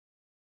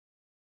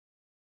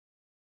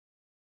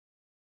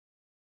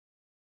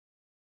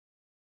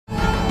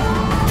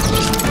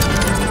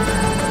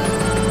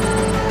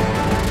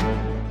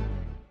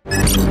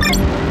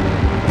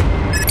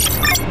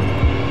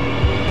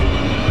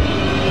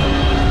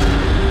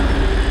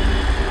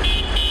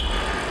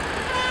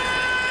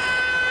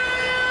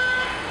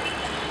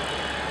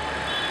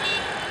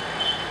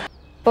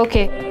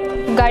Okay,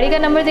 गाड़ी का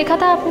number देखा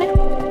था आपने?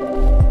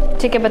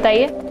 ठीक है,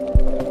 बताइए।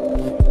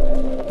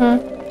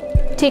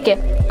 ठीक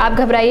है, आप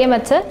घबराइए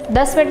मत सर,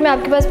 10 मिनट में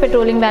आपके पास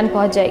पेट्रोलिंग वैन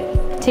पहुंच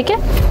जाएगी, ठीक है?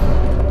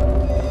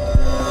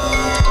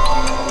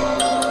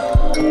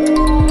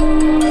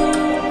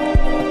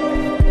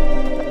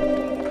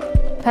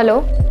 हेलो,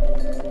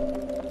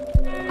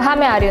 हाँ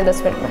मैं आ रही हूँ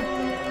 10 मिनट में।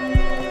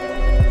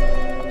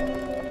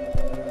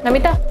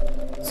 नमिता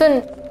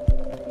सुन,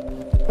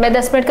 मैं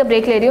 10 मिनट का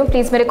ब्रेक ले रही हूँ,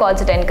 प्लीज मेरे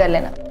कॉल्स अटेंड कर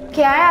लेना।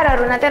 क्या यार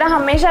अरुणा, तेरा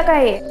हमेशा का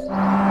है।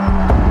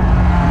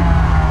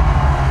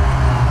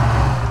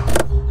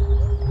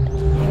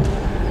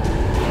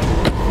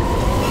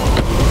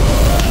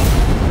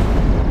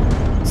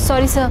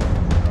 Sorry sir.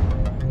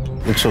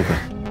 It's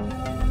okay.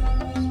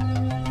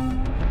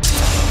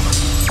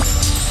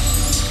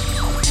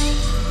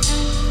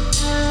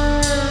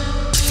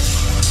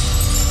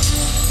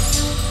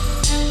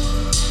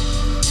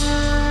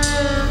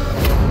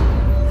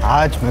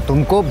 आज मैं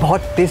तुमको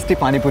बहुत टेस्टी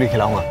पानीपुरी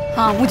खिलाऊंगा।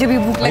 हाँ मुझे भी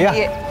भूख लगी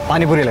है।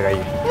 पानीपुरी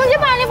लगाइए। मुझे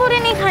पानीपुरी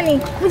नहीं खानी,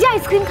 मुझे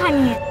आइसक्रीम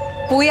खानी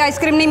है। कोई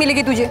आइसक्रीम नहीं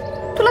मिलेगी तुझे,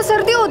 तुला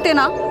सर्दी होते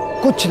ना।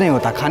 कुछ नहीं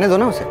होता, खाने दो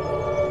ना उसे।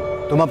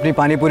 तुम अपनी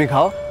पानीपुरी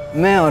खाओ,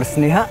 मैं और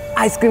स्नेहा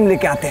आइसक्रीम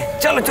लेके आते हैं।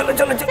 चलो चलो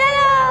चलो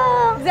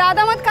चलो।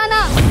 ज्यादा मत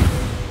खाना।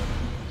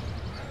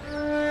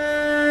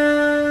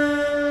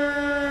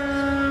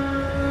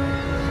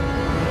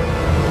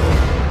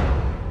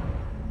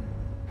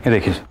 ये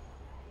देखिए,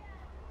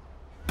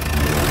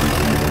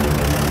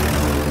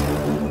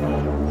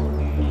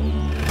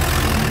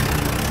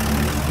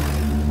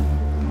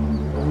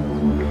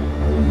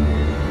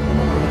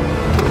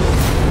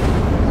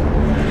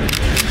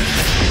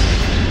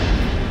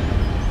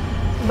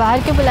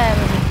 बाहर क्यों बुलाया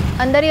मुझे?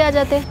 अंदर ही आ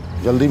जाते।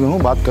 जल्दी में हूँ,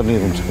 बात करनी है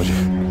तुमसे मुझे।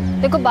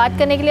 देखो, बात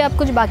करने के लिए अब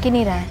कुछ बाकी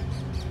नहीं रहा है।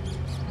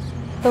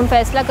 तुम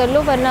फैसला कर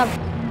लो, वरना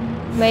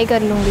मैं ही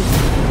कर लूंगी।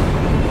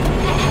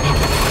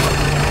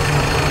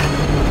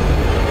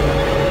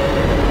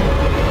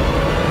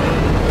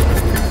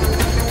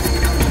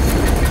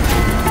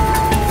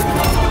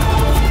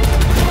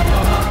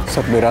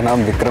 सर, मेरा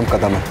नाम विक्रम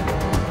कदम है,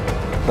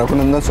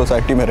 रघुनंदन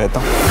सोसाइटी में रहता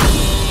हूँ।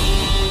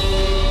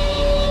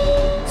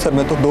 सर,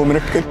 मैं तो 2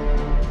 मिनट के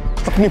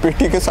अपनी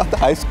बेटी के साथ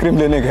आइसक्रीम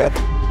लेने गया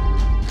था,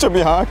 जब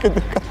यहाँ आके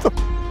देखा तो।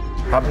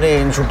 आपने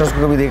इन शूटर्स को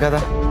कभी देखा था?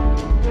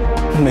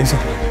 नहीं सर,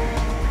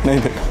 नहीं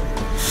देखा।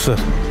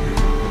 सर,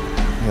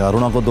 ये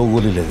अरुणा को 2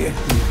 गोली लगे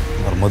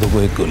और मधु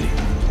को 1 गोली।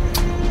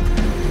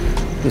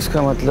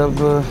 इसका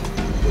मतलब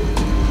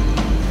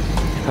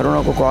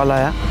अरुणा को कॉल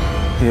आया।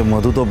 ये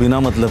मधु तो बिना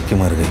मतलब की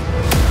मर गई।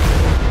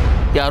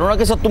 ये अरुणा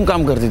के साथ तुम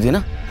काम करती थी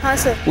ना? हाँ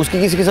सर।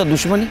 उसकी किसी के साथ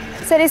दुश्मनी?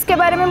 सर, इसके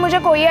बारे में मुझे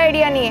कोई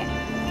आइडिया नहीं है।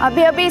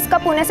 अभी अभी इसका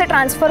पुणे से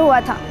ट्रांसफर हुआ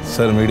था।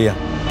 Sir, media.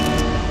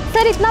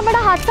 सर, इतना बड़ा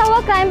हादसा हुआ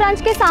क्राइम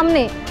ब्रांच के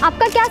सामने,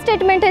 आपका क्या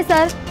स्टेटमेंट है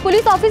सर?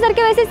 पुलिस ऑफिसर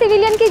की वजह से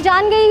सिविलियन की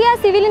जान गई है या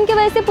सिविलियन की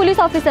वजह से पुलिस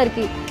ऑफिसर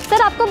की?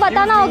 सर, आपको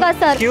बताना होगा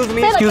सर।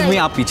 एक्सक्यूज मी,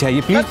 आप पीछे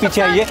आइए प्लीज,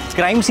 पीछे आइए।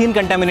 क्राइम सीन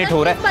कंटामिनेट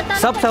हो रहा है,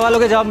 सब सवालों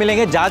के जवाब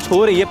मिलेंगे, जांच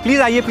हो रही है,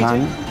 प्लीज आइए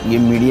पीछे। ये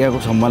मीडिया को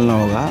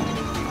संभालना होगा,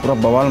 पूरा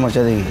बवाल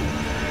मचा देगी।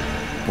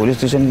 पुलिस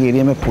स्टेशन के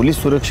एरिया में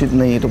पुलिस सुरक्षित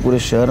नहीं है तो पूरे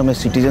शहर में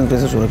सिटीजन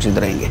कैसे सुरक्षित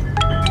रहेंगे?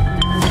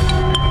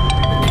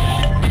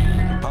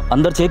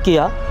 अंदर चेक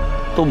किया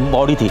तो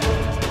बॉडी थी।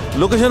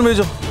 लोकेशन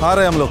भेजो, आ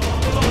रहे हैं हम लोग।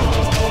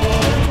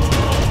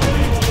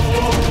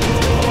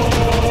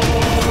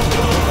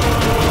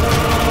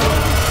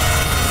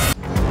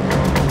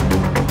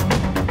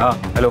 हाँ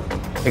हेलो,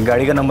 एक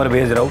गाड़ी का नंबर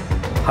भेज रहा हूँ,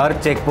 हर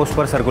चेक पोस्ट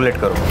पर सर्कुलेट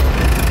करो।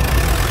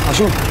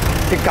 अशोक,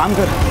 एक काम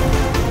कर,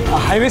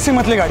 हाईवे से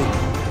मत ले गाड़ी,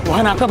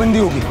 वहाँ नाकाबंदी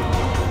होगी।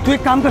 तू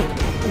एक काम कर,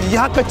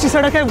 यहाँ कच्ची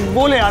सड़क है,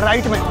 वो ले यार,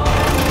 राइट में।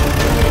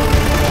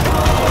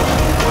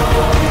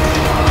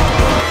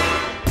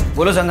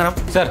 बोलो संग्राम।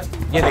 सर,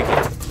 ये देखिए,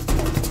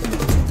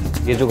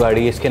 ये जो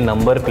गाड़ी है इसके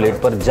नंबर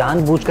प्लेट पर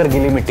जानबूझकर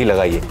गीली मिट्टी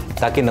लगाई है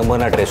ताकि नंबर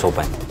ना ट्रेस हो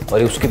पाए,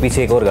 और उसके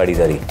पीछे एक और गाड़ी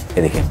जा रही है,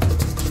 ये देखिए।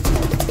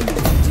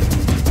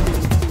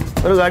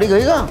 अरे गाड़ी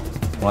गई कहाँ?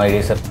 वहाँ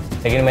आई सर,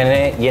 लेकिन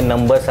मैंने ये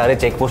नंबर सारे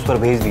चेक पोस्ट पर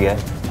भेज दिया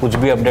है, कुछ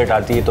भी अपडेट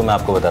आती है तो मैं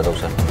आपको बताता हूँ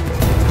सर।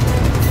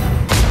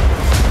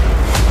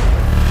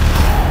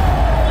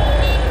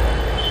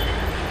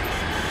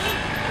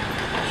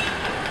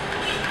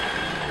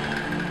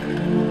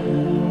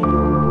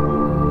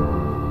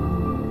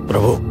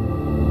 प्रभु,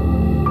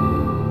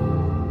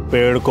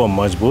 पेड़ को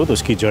मजबूत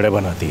उसकी जड़ें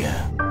बनाती है।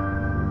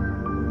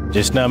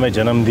 जिसने हमें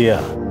जन्म दिया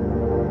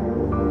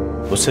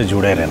उससे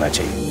जुड़े रहना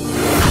चाहिए।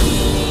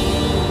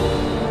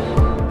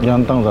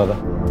 जानता हूँ दादा,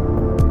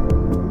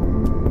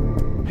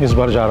 इस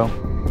बार जा रहा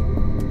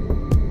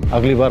हूँ,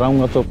 अगली बार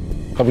आऊंगा तो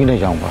कभी नहीं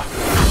जाऊंगा।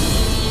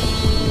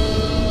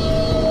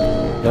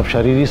 जब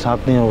शरीर ही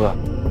साथ नहीं होगा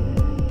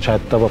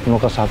शायद तब अपनों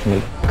का साथ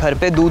मिले। घर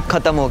पे दूध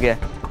खत्म हो गया है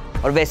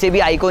और वैसे भी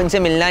आई को इनसे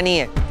मिलना नहीं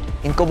है,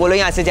 इनको बोलो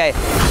यहाँ से जाए।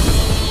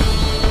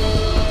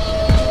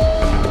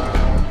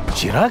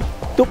 चिराग,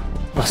 तो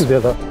बस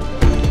दादा,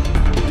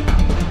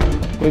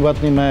 कोई बात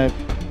नहीं, मैं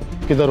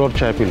किधर और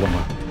चाय पी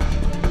लूंगा।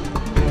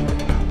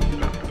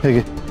 ठीक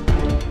है,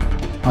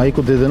 आई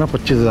को दे देना,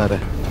 25,000 है।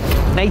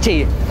 नहीं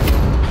चाहिए।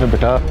 अरे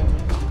बेटा,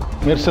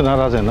 मेरे से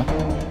नाराज है ना?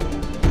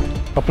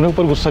 अपने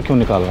ऊपर गुस्सा क्यों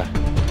निकाल रहा है?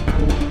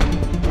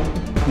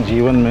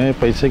 जीवन में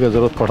पैसे का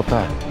जरूरत पड़ता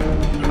है,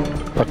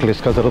 रख ले,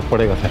 इसका जरूरत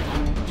पड़ेगा तेरे को।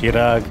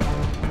 चिराग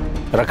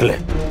रख ले।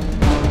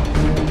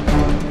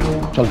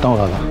 चलता हूँ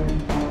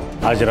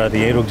दादा। आज रात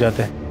यहीं रुक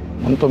जाते।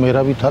 मन तो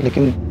मेरा भी था,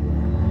 लेकिन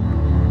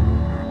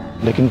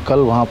कल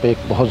वहां पे एक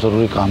बहुत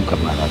जरूरी काम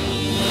करना है।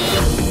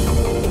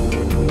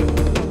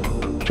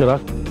 चिराग,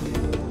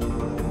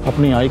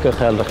 अपनी आई का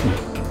ख्याल रखना।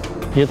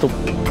 ये तो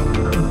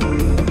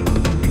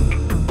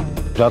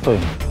जाता ही।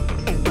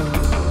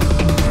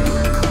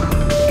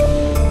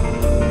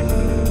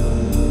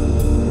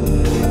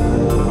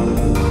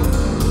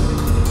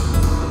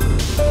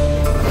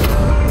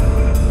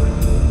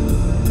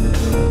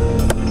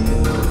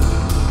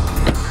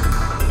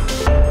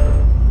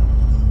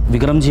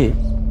 विक्रम जी,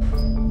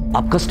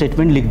 आपका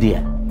स्टेटमेंट लिख दिया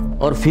है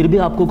और फिर भी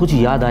आपको कुछ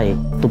याद आए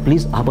तो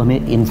प्लीज आप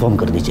हमें इन्फॉर्म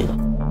कर दीजिएगा।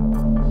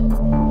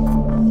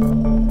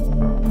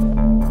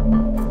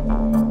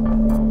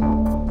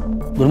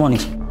 Good morning.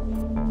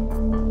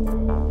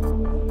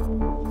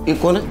 ये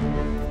कौन है?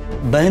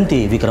 बहन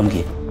थी विक्रम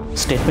की,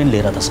 स्टेटमेंट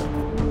ले रहा था सर।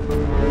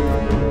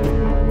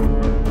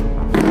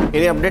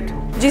 Any update?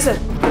 जी सर।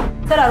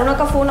 सर, अरुणा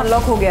का फोन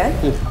अनलॉक हो गया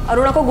है।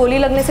 अरुणा को गोली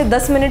लगने से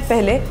 10 मिनट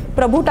पहले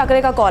प्रभु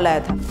ठाकरे का कॉल आया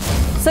था।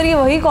 सर, ये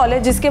वही कॉल है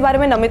जिसके बारे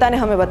में नमिता ने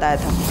हमें बताया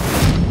था।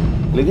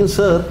 लेकिन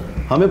सर,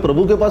 हमें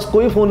प्रभु के पास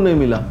कोई फोन नहीं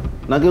मिला,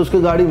 ना कि उसके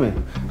गाड़ी में।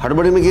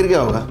 हड़बड़ी में गिर गया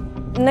होगा।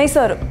 नहीं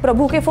सर,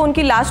 प्रभु के फोन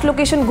की लास्ट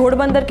लोकेशन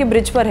घोड़बंदर के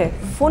ब्रिज पर है।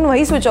 फोन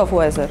वही स्विच ऑफ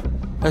हुआ है सर।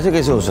 ऐसे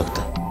कैसे हो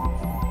सकता?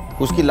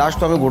 उसकी लाश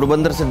तो हमें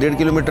घोड़बंदर से 1.5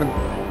 किलोमीटर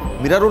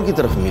मीरा रोड की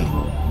तरफ मिली।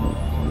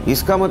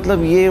 इसका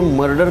मतलब ये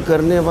मर्डर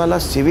करने वाला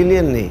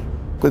सिविलियन नहीं,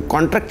 कोई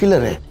कॉन्ट्रैक्ट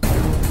किलर है।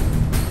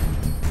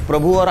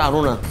 प्रभु और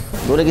अरुणा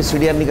दोनों की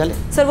सीडीआर निकाले।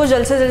 सर, वो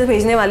जल्द से जल्द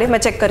भेजने वाले, मैं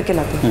चेक करके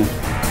लाती हूँ।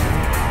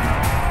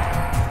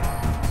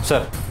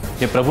 सर,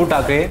 ये प्रभु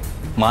ठाकरे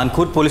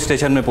मानखुर्द पुलिस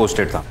स्टेशन में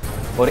पोस्टेड था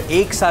और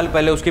 1 साल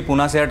पहले उसकी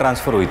पूना से यहाँ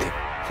ट्रांसफर हुई थी।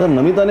 सर,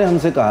 नमिता ने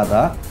हमसे कहा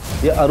था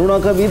ये अरुणा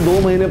का भी 2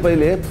 महीने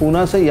पहले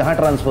पूना से यहाँ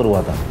ट्रांसफर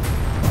हुआ था।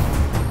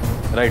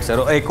 Right sir.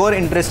 और एक और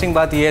इंटरेस्टिंग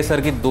बात यह है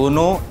सर कि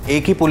दोनों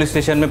एक ही पुलिस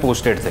स्टेशन में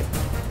पोस्टेड थे।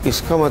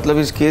 इसका मतलब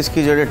इस केस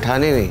की जड़ें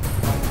ठाणे नहीं,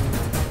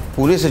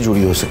 पुणे से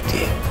जुड़ी हो सकती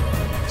है।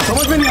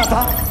 समझ में नहीं आता,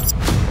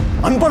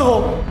 अनपढ़ हो।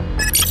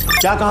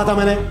 क्या कहा था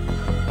मैंने?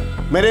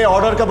 मेरे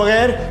ऑर्डर का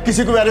बगैर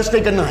किसी को अरेस्ट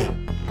नहीं करना है।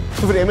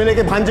 तो फिर एमएलए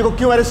के भांजे को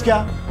क्यों अरेस्ट किया,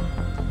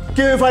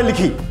 क्यों एफआईआर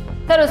लिखी?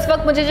 सर, उस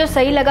वक्त मुझे जो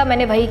सही लगा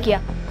मैंने वही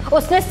किया।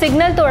 उसने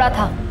सिग्नल तोड़ा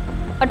था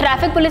और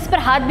ट्रैफिक पुलिस पर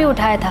हाथ भी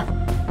उठाया था,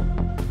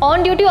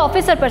 ऑन ड्यूटी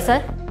ऑफिसर पर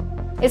सर,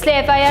 इसलिए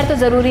एफआईआर तो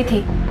जरूरी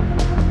थी।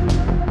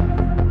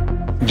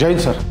 जय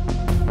सर।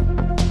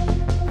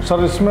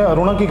 सर, इसमें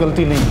अरुणा की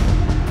गलती नहीं,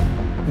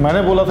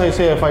 मैंने बोला था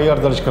इसे एफआईआर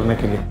दर्ज करने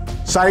के लिए।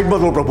 साइड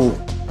मत लो प्रभु,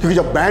 क्योंकि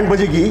जब बैंड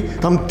बजेगी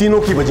तो हम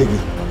तीनों की बजेगी,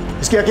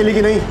 इसकी अकेले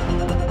की नहीं।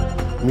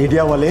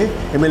 मीडिया वाले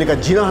एमएलए का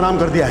जीना हराम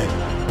कर दिया है।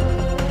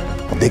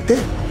 अब देखते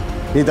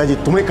नेताजी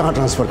तुम्हें कहां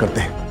ट्रांसफर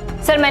करते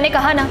हैं। सर, मैंने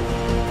कहा ना,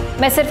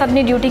 मैं सिर्फ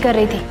अपनी ड्यूटी कर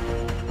रही थी।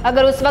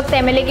 अगर उस वक्त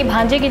एमएलए की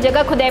भांजे की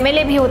जगह खुद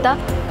एमएलए भी होता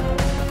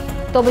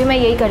तो भी मैं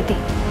यही करती।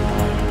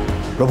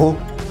 प्रभु,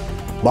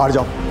 बाहर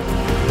जाओ।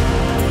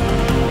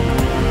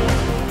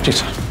 जी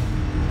सर।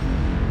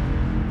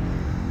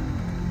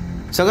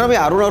 संग्राम,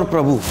 अरुण और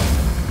प्रभु,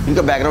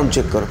 इनका बैकग्राउंड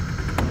चेक करो,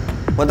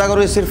 पता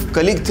करो ये सिर्फ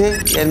कलीग थे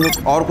या इनमें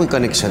और कोई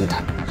कनेक्शन था।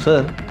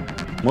 सर,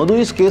 मधु,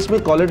 इस केस में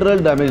कोलेटरल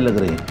डैमेज लग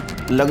रही है।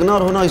 लगना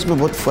और होना इसमें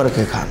बहुत फर्क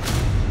है खान।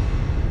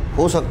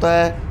 हो सकता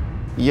है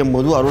ये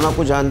मधु अरुणा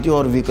को जानती हो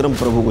और विक्रम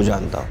प्रभु को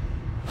जानता हो।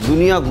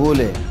 दुनिया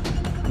गोल है,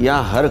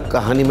 यहाँ हर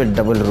कहानी में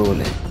डबल रोल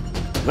है।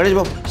 गणेश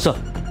बाबू सर,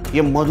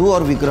 ये मधु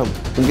और विक्रम,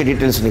 उनके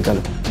डिटेल्स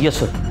निकालो। Yes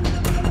sir.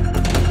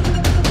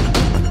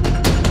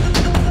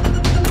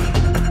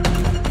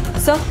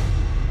 सर,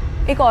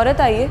 एक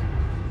औरत आई है,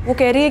 वो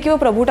कह रही है कि वो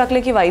प्रभु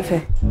ठाकरे की वाइफ है।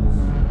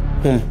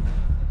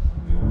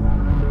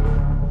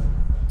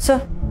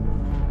 सर,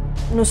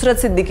 नुसरत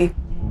सिद्दीकी।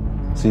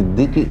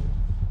 सिद्दीकी?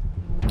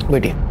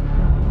 बेटिए,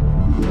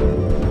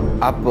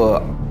 आप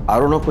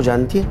अरुणा को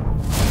जानती है?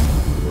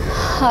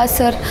 हाँ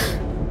सर,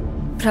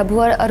 प्रभु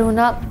और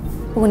अरुणा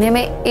पुणे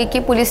में एक ही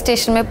पुलिस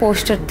स्टेशन में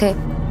पोस्टेड थे।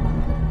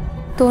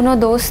 दोनों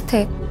दोस्त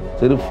थे।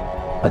 सिर्फ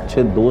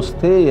अच्छे दोस्त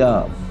थे या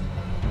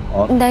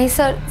और? नहीं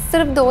सर,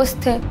 सिर्फ दोस्त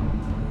थे।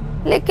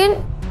 लेकिन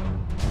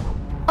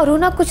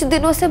अरुणा कुछ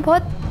दिनों से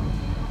बहुत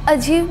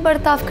अजीब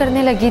बर्ताव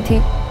करने लगी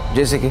थी।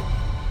 जैसे कि?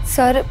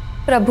 सर,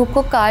 प्रभु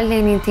को कार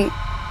लेनी थी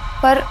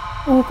पर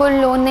उनको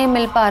लोन नहीं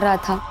मिल पा रहा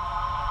था,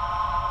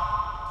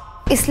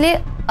 इसलिए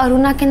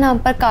अरुणा के नाम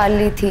पर कार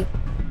ली थी।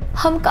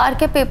 हम कार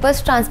के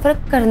पेपर्स ट्रांसफर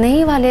करने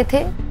ही वाले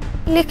थे,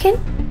 लेकिन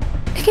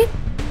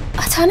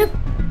अचानक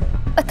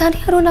पता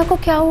नहीं अरुणा को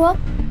क्या हुआ,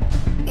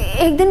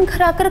 एक दिन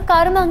घर आकर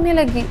कार मांगने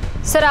लगी।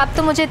 सर, आप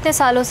तो मुझे इतने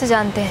सालों से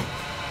जानते हैं,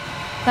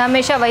 मैं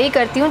हमेशा वही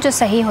करती हूँ जो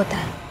सही होता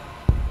है।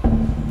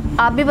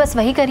 आप भी बस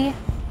वही करिए।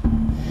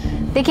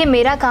 देखिए,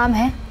 मेरा काम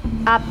है,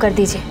 आप कर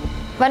दीजिए,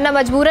 वरना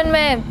मजबूरन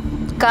मैं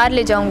कार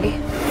ले जाऊंगी।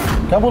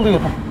 क्या बोल रही हो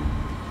तुम?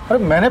 अरे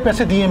मैंने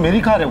पैसे दिए, मेरी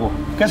कार है, वो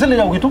कैसे ले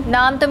जाओगी तुम?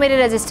 नाम तो मेरे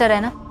रजिस्टर है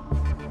ना।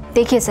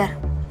 देखिए सर,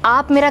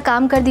 आप मेरा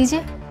काम कर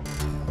दीजिए,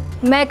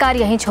 मैं कार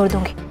यहीं छोड़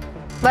दूंगी,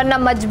 वरना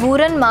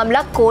मजबूरन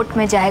मामला कोर्ट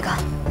में जाएगा।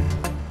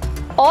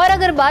 और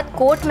अगर बात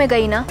कोर्ट में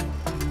गई ना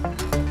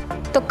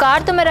तो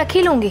कार तो मैं रख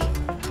ही लूंगी,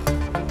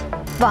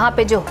 वहां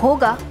पे जो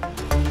होगा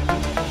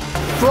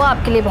वो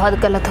आपके लिए बहुत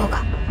गलत होगा।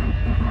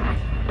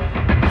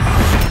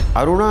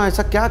 अरुणा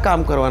ऐसा क्या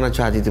काम करवाना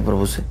चाहती थी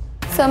प्रभु से?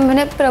 सब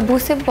मैंने प्रभु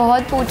से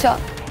बहुत पूछा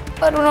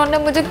पर उन्होंने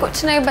मुझे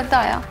कुछ नहीं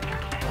बताया,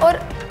 और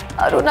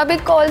अरुणा भी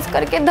कॉल्स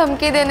करके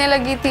धमकी देने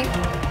लगी थी,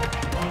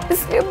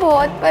 इसलिए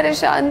बहुत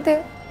परेशान थे।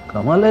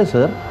 कमाल है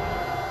सर,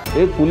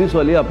 एक पुलिस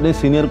वाली अपने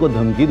सीनियर को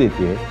धमकी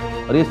देती है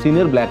और ये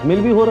सीनियर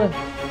ब्लैकमेल भी हो रहा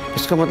है।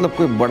 इसका मतलब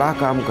कोई बड़ा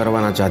काम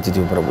करवाना चाहती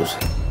थी प्रभु से।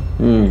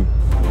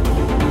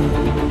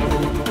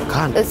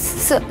 खान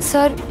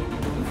सर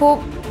वो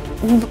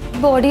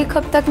बॉडी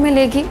कब तक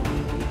मिलेगी?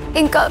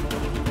 इनका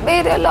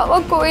मेरे अलावा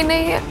कोई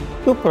नहीं है।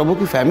 तो प्रभु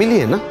की फैमिली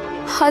है ना?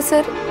 हाँ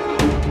सर,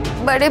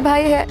 बड़े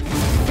भाई है,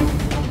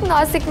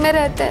 नासिक में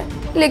रहते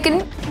हैं, लेकिन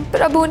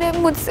प्रभु ने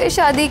मुझसे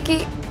शादी की,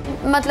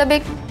 मतलब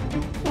एक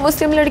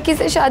मुस्लिम लड़की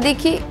से शादी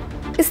की,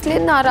 इसलिए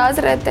नाराज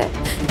रहते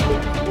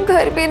हैं,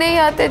 घर भी नहीं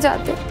आते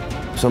जाते।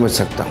 समझ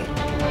सकता हूँ।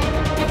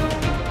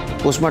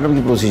 पोस्टमार्टम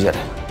की प्रोसीजर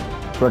है,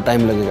 थोड़ा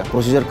टाइम लगेगा।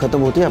 प्रोसीजर खत्म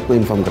होते ही आपको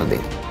इन्फॉर्म कर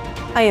देंगे।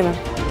 आइए मैम।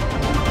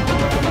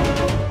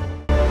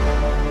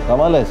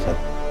 कमाल है सर,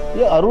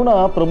 ये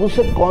अरुणा प्रभु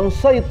से कौन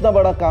सा इतना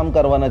बड़ा काम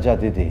करवाना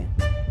चाहती थी,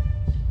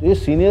 तो ये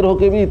सीनियर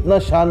होके भी इतना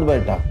शांत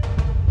बैठा।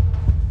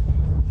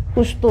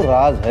 कुछ तो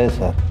राज है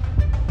सर।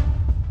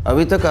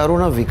 अभी तक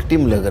अरुणा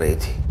विक्टिम लग रही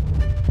थी,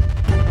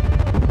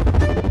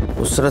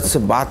 उसरत से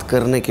बात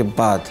करने के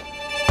बाद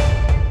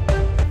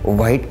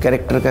व्हाइट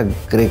कैरेक्टर का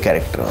ग्रे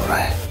कैरेक्टर हो रहा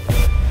है।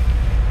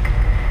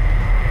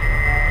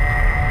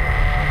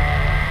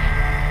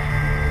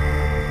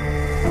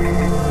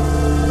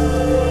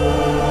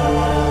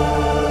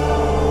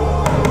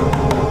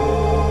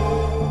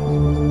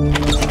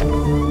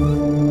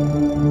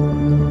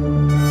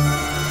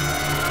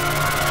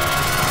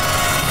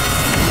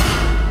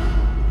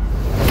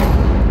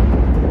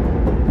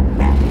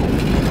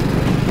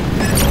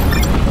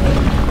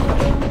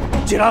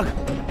 चिराग,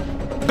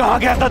 कहाँ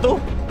गया था तू?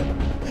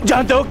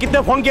 जानते हो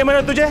कितने फोन किए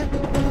मैंने तुझे?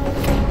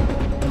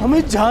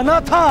 हमें जाना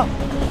था।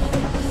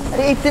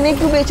 अरे इतने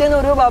क्यों बेचैन हो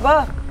रहे हो बाबा?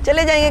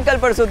 चले जाएंगे कल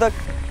परसों तक।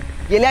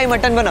 ये ले आई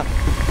मटन बना।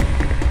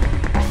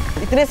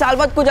 इतने साल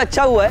बाद कुछ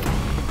अच्छा हुआ है,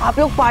 आप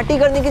लोग पार्टी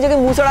करने की जगह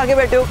मुंह सड़ा के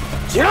बैठे हो।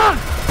 चिराग!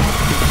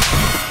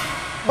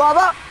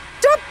 बाबा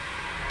चुप!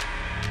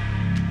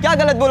 क्या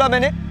गलत बोला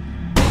मैंने?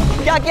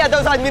 क्या किया था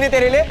उस आदमी ने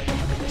तेरे लिए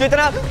जो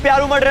इतना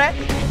प्यार उमड़ रहा है?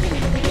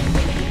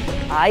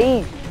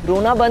 आई,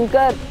 रोना बंद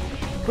कर,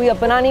 कोई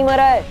अपना नहीं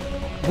मरा है,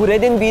 बुरे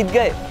दिन बीत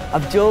गए,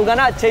 अब जो होगा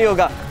ना अच्छा ही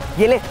होगा।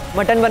 ये ले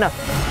मटन बना।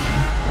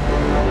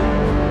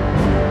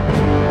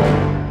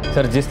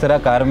 सर, जिस तरह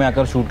कार में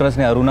आकर शूटर्स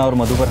ने अरुणा और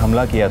मधु पर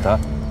हमला किया था,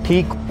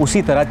 ठीक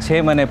उसी तरह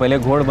 6 महीने पहले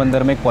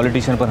घोड़बंदर में एक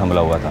पॉलिटिशियन पर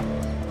हमला हुआ था।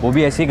 वो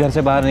भी ऐसे ही घर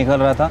से बाहर निकल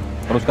रहा था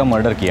और उसका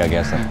मर्डर किया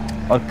गया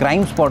सर। और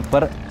क्राइम स्पॉट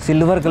पर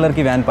सिल्वर कलर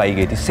की वैन पाई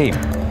गई थी, सेम।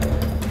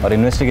 और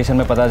इन्वेस्टिगेशन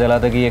में पता चला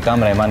था कि ये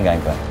काम रहमान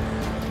गैंग का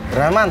है।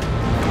 रहमान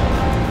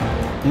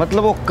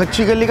मतलब वो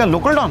कच्ची गली का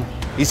लोकल डॉन?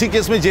 इसी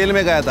केस में जेल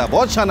में गया था,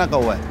 बहुत शाना का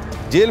हुआ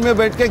है, जेल में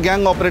बैठ के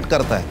गैंग ऑपरेट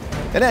करता है।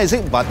 यानी ऐसी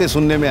बातें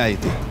सुनने में आई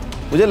थी,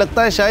 मुझे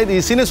लगता है शायद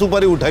इसी ने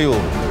सुपारी उठाई हो।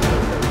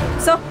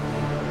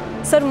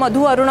 सर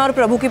मधु, अरुणा और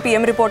प्रभु की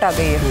पीएम रिपोर्ट आ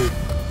गई है।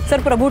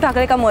 सर, प्रभु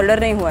ठाकरे का मर्डर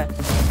नहीं हुआ है,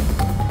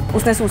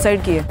 उसने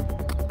सुसाइड की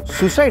है।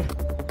 सुसाइड?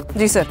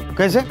 जी सर।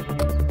 कैसे?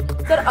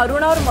 सर,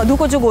 अरुणा और मधु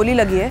को जो गोली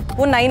लगी है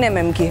वो 9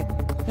 mm की है,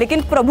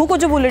 लेकिन प्रभु को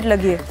जो बुलेट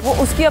लगी है वो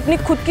उसकी अपनी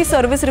खुद की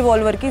सर्विस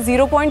रिवॉल्वर की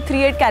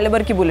 0.38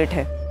 कैलिबर की बुलेट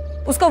है।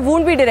 उसका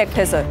वुंड भी डायरेक्ट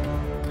है सर।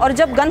 और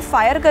जब गन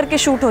फायर करके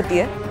शूट होती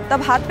है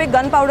तब हाथ पे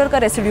गन पाउडर का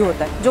रेसिड्यू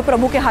होता है जो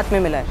प्रभु के हाथ में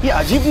मिला है। ये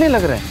अजीब नहीं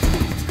लग रहा है?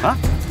 हाँ,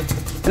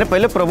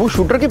 पहले प्रभु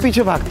शूटर के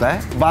पीछे भागता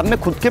है, बाद में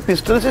खुद के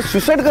पिस्टल से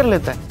सुसाइड कर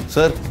लेता है।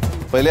 सर,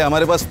 पहले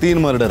हमारे पास 3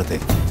 मर्डर थे,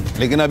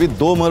 लेकिन अभी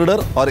 2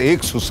 मर्डर और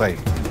 1 सुसाइड।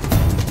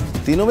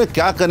 तीनों में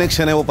क्या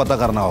कनेक्शन है वो पता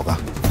करना होगा।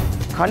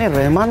 खाने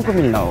रहमान को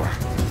मिलना होगा।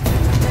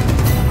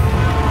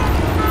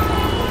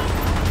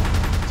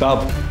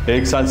 साहब,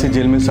 1 साल से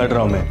जेल में सड़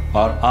रहा हूं मैं,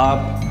 और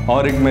आप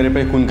और एक मेरे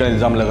पे खून का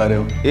इल्जाम लगा रहे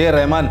हो। ये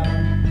रहमान,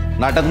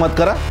 नाटक मत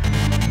करा,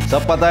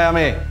 सब पता है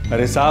हमें।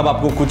 अरे साहब,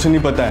 आपको कुछ नहीं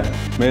पता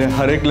है। मेरे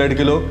हर एक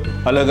लड़के लोग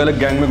अलग अलग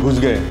गैंग में घुस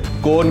गए।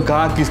 कौन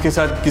कहाँ किसके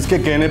साथ किसके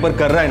कहने पर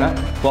कर रहा है ना,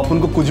 तो अपन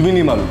को कुछ भी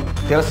नहीं मालूम।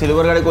 तेरा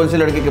सिल्वर गाड़ी कौन से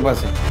लड़के के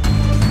पास है?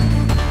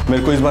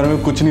 मेरे को इस बारे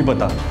में कुछ नहीं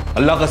पता,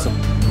 अल्लाह कसम।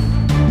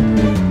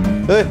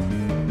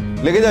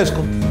 लेके जाओ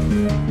इसको।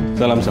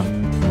 सलाम साहब।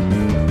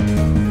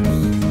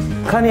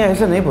 खान ये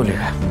ऐसा नहीं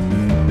बोलेगा।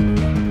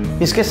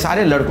 इसके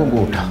सारे लड़कों को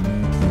उठा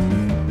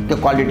के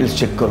कॉल डिटेल्स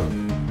चेक करो।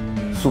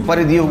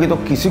 सुपारी दी होगी तो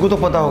किसी को तो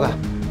पता होगा।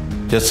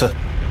 Yes sir.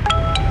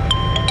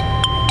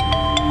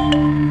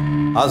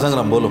 हाँ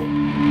संग्राम, बोलो।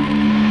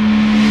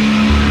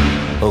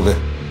 ओके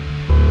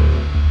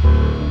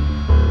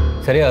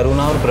सर, ये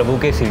अरुणा और प्रभु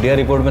के सीडीआर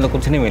रिपोर्ट में तो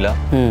कुछ नहीं मिला,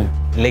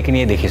 लेकिन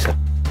ये देखिए सर,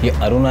 ये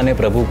अरुणा ने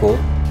प्रभु को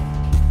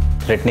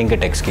थ्रेटनिंग के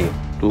टेक्स्ट किए।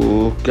 तो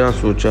क्या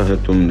सोचा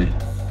है तुमने?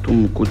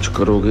 तुम कुछ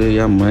करोगे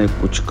या मैं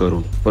कुछ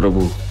करूं?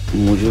 प्रभु,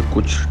 मुझे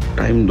कुछ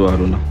टाइम दो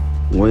अरुणा।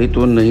 वही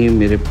तो नहीं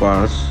मेरे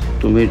पास।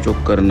 तुम्हें जो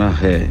करना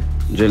है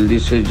जल्दी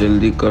से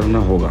जल्दी करना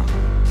होगा।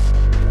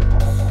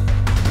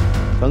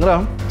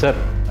 संग्राम सर,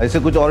 ऐसे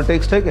कुछ और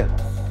टेक्स्ट है क्या?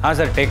 हाँ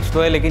सर, टेक्स्ट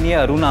तो है, लेकिन ये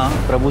अरुणा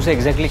प्रभु से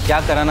एग्जैक्टली क्या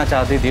कराना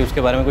चाहती थी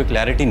उसके बारे में कोई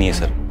क्लैरिटी नहीं है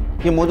सर।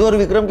 ये मधु और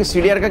विक्रम की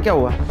सीडीआर का क्या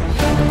हुआ?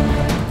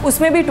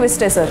 उसमें भी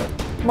ट्विस्ट है सर।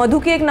 मधु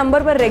की एक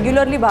नंबर पर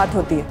रेगुलरली बात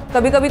होती है,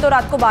 कभी कभी तो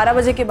रात को 12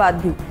 बजे के बाद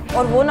भी,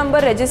 और वो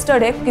नंबर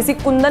रजिस्टर्ड है किसी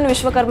कुंदन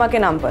विश्वकर्मा के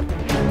नाम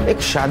पर।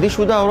 एक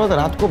शादीशुदा औरत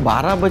रात को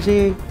 12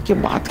 बजे के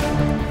बाद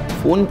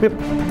फोन पे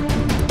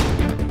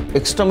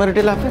extra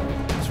marital affair?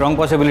 Strong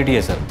possibility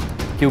है सर,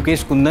 क्योंकि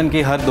इस कुंदन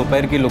की हर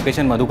दोपहर की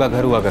लोकेशन मधु का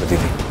घर हुआ करती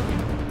थी।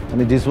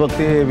 यानी जिस वक्त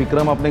ये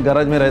विक्रम अपने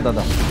गैराज में रहता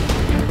था।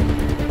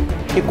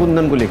 ये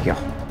कुंदन को लेके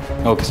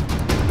आओ। Okay sir.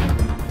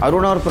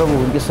 अरुणा और प्रभु,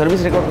 उनके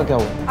सर्विस रिकॉर्ड का क्या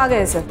हुआ? आ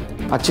गए सर।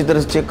 अच्छी तरह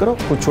से चेक करो,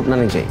 कुछ छूटना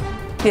नहीं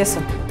चाहिए। Yes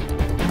sir.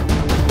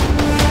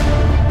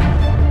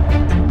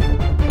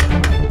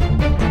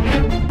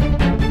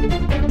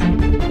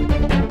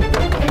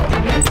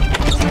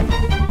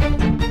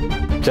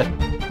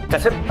 चल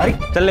सर, अरे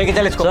चल लेके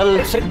चल इसको।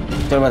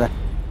 चल बता,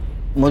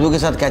 मधु के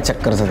साथ क्या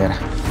चक्कर था तेरा?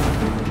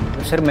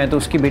 सर मैं तो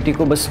उसकी बेटी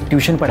को बस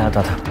ट्यूशन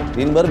पढ़ाता था।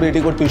 दिन भर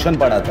बेटी को ट्यूशन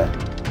पढ़ाता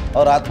है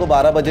और रात को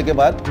 12 बजे के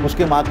बाद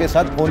उसके माँ के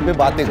साथ फोन पे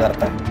बातें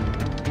करता है।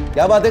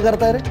 क्या बातें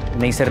करता है रे?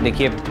 नहीं सर,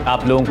 देखिए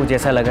आप लोगों को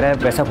जैसा लग रहा है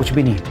वैसा कुछ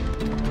भी नहीं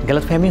है।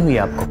 गलतफहमी हुई है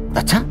आपको।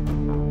 अच्छा,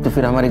 तो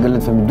फिर हमारी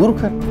गलतफहमी दूर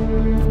कर।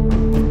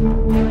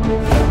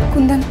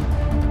 कुंदन,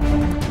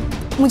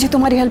 मुझे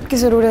तुम्हारी हेल्प की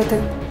ज़रूरत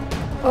है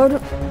और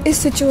इस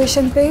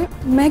सिचुएशन पे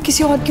मैं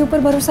किसी और के ऊपर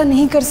भरोसा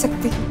नहीं कर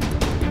सकती।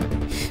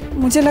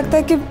 मुझे लगता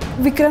है कि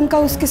विक्रम का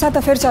उसके साथ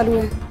अफेयर चालू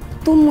है।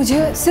 तुम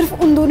मुझे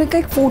सिर्फ उन दोनों का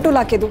एक फ़ोटो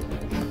ला के दो।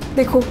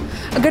 देखो,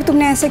 अगर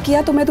तुमने ऐसे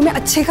किया तो मैं तुम्हें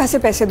अच्छे खासे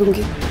पैसे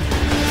दूंगी।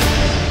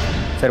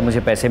 सर मुझे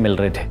पैसे मिल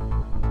रहे थे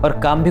और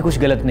काम भी कुछ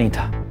गलत नहीं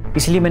था,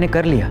 इसलिए मैंने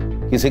कर लिया।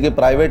 किसी के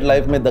प्राइवेट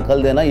लाइफ में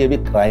दखल देना ये भी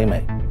क्राइम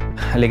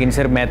है। लेकिन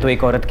सर मैं तो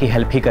एक औरत की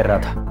हेल्प ही कर रहा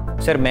था।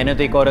 सर मैंने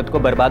तो एक औरत को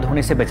बर्बाद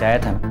होने से बचाया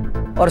था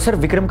ना। और सर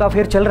विक्रम का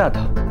अफेयर चल रहा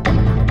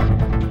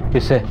था।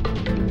 किससे?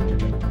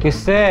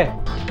 किससे?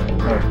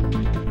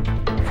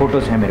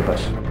 फोटोज हैं मेरे पास।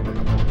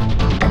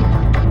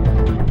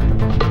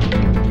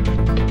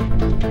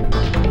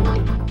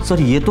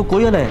 सर ये तो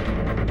कोयल है,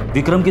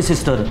 विक्रम की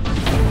सिस्टर।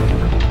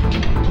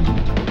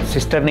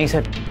 सिस्टर नहीं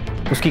सर,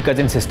 उसकी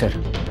कजिन सिस्टर।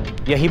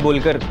 यही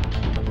बोलकर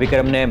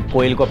विक्रम ने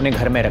कोयल को अपने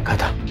घर में रखा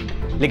था,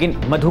 लेकिन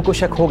मधु को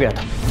शक हो गया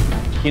था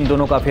कि इन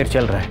दोनों का अफेयर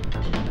चल रहा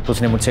है। तो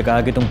उसने मुझसे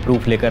कहा कि तुम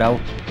प्रूफ लेकर आओ,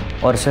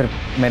 और सर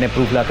मैंने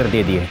प्रूफ लाकर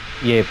दे दिए।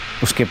 ये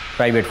उसके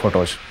प्राइवेट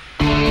फोटोज।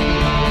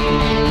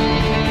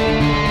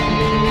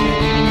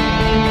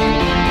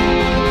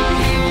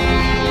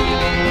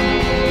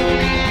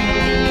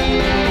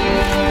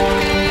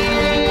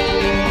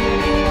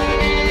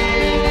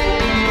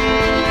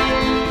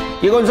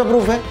 ये कौन सा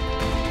प्रूफ है?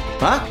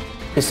 हाँ,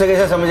 इससे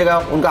कैसे समझेगा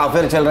उनका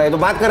अफेयर चल रहा है? तो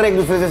बात कर रहे हैं एक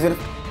दूसरे से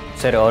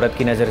सिर्फ। सर औरत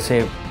की नज़र से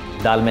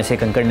दाल में से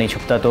कंकड़ नहीं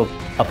छुपता, तो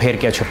अफेयर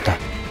क्या छुपता?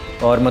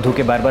 और मधु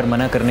के बार बार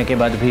मना करने के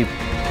बाद भी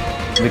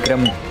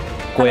विक्रम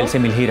कोयल से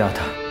मिल ही रहा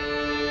था।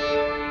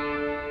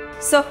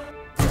 सर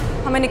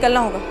हमें निकलना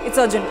होगा, इट्स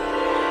अर्जेंट।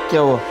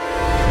 क्या हुआ?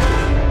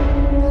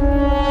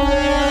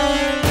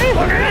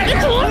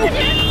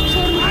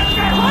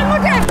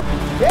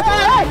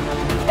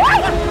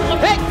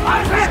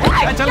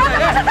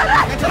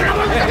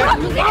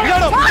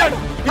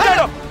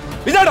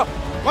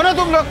 कौन है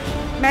तुम लोग?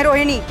 मैं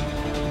रोहिणी,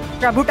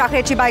 प्रभु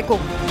टाकरेची बायको।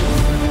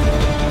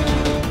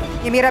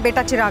 ये मेरा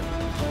बेटा चिराग।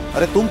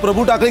 अरे तुम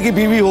प्रभु टाकरे की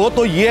बीवी हो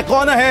तो ये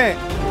कौन है?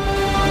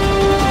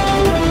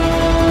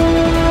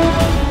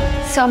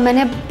 सब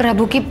मैंने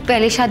प्रभु की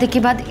पहली शादी की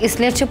बात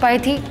इसलिए छुपाई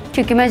थी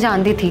क्योंकि मैं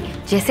जानती थी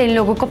जैसे इन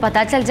लोगों को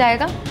पता चल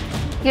जाएगा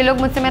ये लोग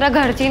मुझसे मेरा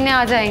घर छीनने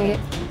आ जाएंगे।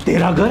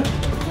 तेरा घर?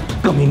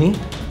 कमीनी,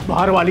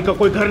 बाहर वाली का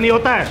कोई घर नहीं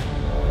होता है।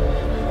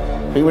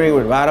 एक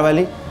मिनट, बाहर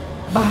वाली?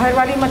 बाहर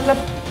वाली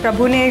मतलब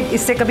प्रभु ने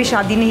इससे कभी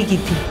शादी नहीं की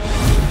थी।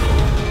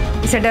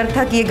 इसे डर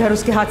था कि ये घर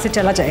उसके हाथ से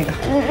चला जाएगा।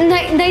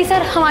 नहीं नहीं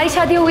सर, हमारी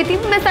शादी हो गई थी,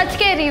 मैं सच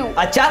कह रही हूँ।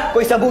 अच्छा,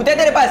 कोई सबूत है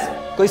तेरे पास?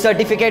 कोई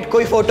सर्टिफिकेट,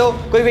 कोई फोटो,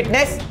 कोई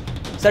विटनेस?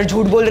 सर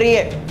झूठ बोल रही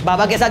है।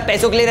 बाबा के साथ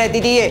पैसों के लिए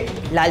रहती थी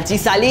ये लालची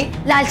साली।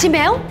 लालची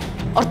मैं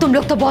हूँ और तुम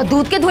लोग तो बहुत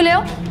दूध के धुले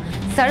हो।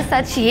 सर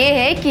सच ये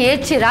है कि ये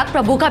चिराग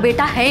प्रभु का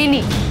बेटा है ही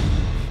नहीं,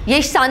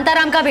 ये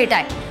शांताराम का बेटा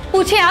है।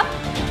 पूछे आप।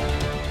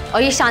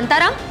 और ये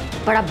शांताराम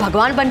बड़ा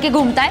भगवान बन के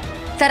घूमता है।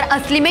 सर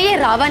असली में ये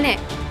रावण है।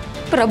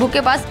 प्रभु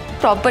के पास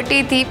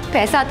प्रॉपर्टी थी,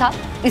 पैसा था,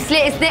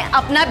 इसलिए इसने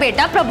अपना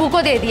बेटा प्रभु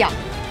को दे दिया।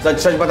 सच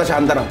सच बता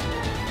शांताराम,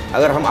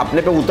 अगर हम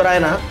अपने पे उतर आए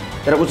ना,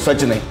 तेरा कुछ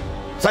सच नहीं,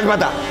 सच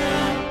बता।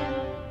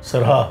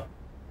 सर हाँ,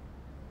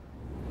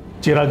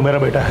 चिराग मेरा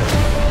बेटा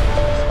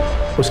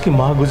है। उसकी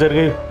माँ गुजर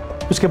गई,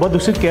 उसके बाद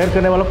उसे केयर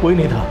करने वाला कोई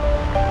नहीं था।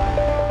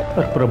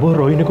 और प्रभु और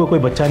रोहिणी को कोई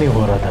बच्चा नहीं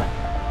हो रहा था,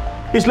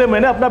 इसलिए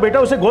मैंने अपना बेटा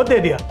उसे गोद दे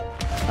दिया।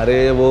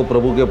 अरे वो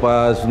प्रभु के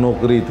पास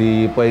नौकरी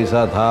थी,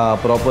 पैसा था,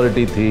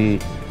 प्रॉपर्टी थी,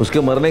 उसके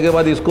मरने के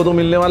बाद इसको तो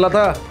मिलने वाला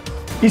था।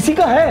 इसी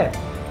का है,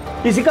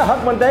 इसी का हक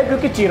बनता है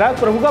क्योंकि चिराग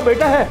प्रभु का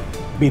बेटा है।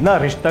 बिना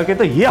रिश्ता के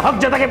तो ये हक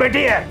जता के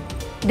बेटी है।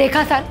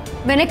 देखा सर,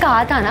 मैंने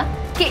कहा था ना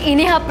कि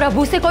इन्हें अब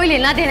प्रभु से कोई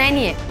लेना देना ही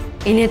नहीं है।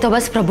 इन्हें तो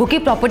बस प्रभु की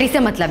प्रॉपर्टी से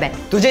मतलब है।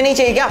 तुझे नहीं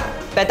चाहिए क्या?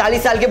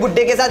 45 साल के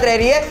बुड्ढे के साथ रह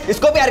रही है,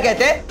 इसको प्यार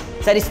कहते हैं?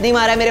 सर इसने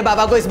मारा मेरे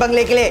बाबा को इस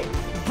बंगले के लिए।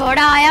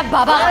 बड़ा आया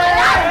बाबा।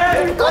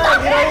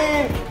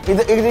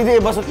 इधर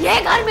बस। ये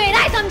घर मेरा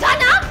है, समझा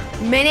ना?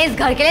 मैंने इस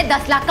घर के लिए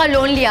 10 लाख का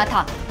लोन लिया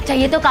था।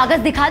 चाहिए तो कागज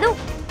दिखा दूं?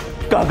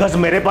 कागज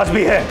मेरे पास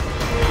भी है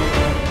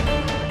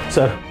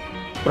सर।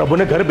 प्रभु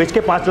ने घर बेच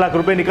के 5 लाख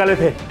रुपए निकाले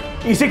थे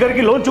इसी घर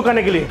की लोन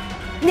चुकाने के लिए।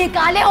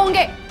 निकाले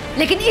होंगे,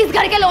 लेकिन इस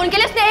घर के लोन के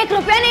लिए उसने 1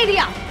 रुपया नहीं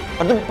दिया।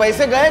 और तुम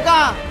पैसे गए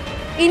कहाँ?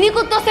 इन्हीं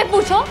कुत्तों से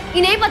पूछो,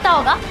 इन्हें ही पता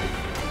होगा।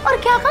 और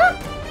क्या कहा?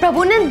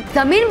 प्रभु ने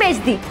जमीन बेच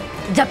दी,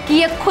 जबकि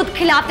ये खुद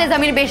खिलाफ थे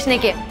जमीन बेचने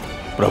के।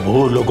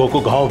 प्रभु लोगों को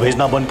गांव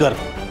भेजना बंद कर,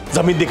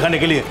 जमीन दिखाने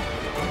के लिए।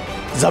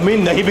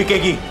 जमीन नहीं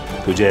बिकेगी,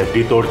 तुझे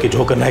एफडी तोड़ के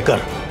जो करना है कर।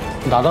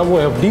 दादा वो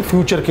एफडी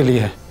फ्यूचर के लिए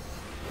है।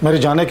 मेरे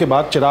जाने के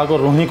बाद चिराग और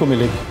रोहिणी को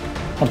मिलेगी,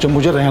 और जब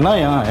मुझे रहना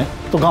यहाँ है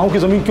तो गांव की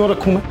जमीन क्यों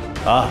रखूं मैं?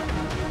 हाँ,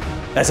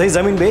 ऐसे ही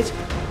जमीन बेच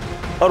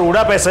और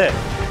उड़ा पैसे।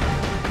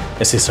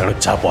 ऐसी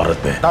सड़क छाप औरत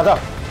पे। दादा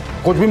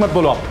कुछ भी मत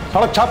बोलो आप,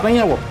 सड़क छाप नहीं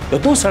है वो। तो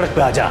तू सड़क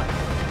पे आ जा,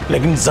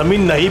 लेकिन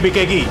जमीन नहीं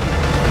बिकेगी।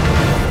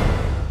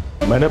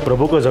 मैंने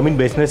प्रभु को जमीन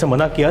बेचने से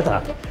मना किया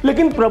था,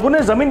 लेकिन प्रभु ने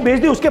जमीन बेच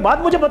दी, उसके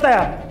बाद मुझे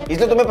बताया।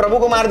 इसलिए तुम्हें प्रभु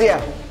को मार दिया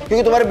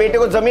क्योंकि तुम्हारे बेटे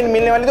को जमीन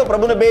मिलने वाली तो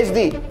प्रभु ने बेच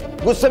दी।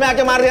 गुस्से में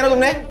आके मार दिया ना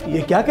तुमने।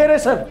 ये क्या कह रहे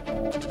सर?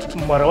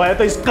 मरवाया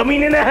तो इस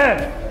कमीने ने है।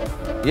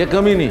 ये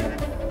कमीनी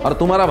और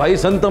तुम्हारा भाई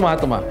संत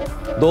महात्मा,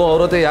 2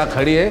 औरतें यहाँ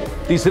खड़ी है।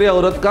 तीसरे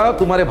औरत का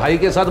तुम्हारे भाई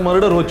के साथ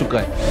मर्डर हो चुका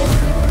है।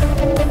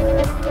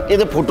 ये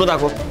तो फोटो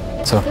देखो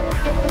सर।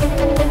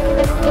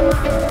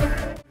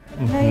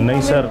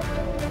 नहीं सर,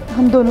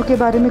 हम दोनों के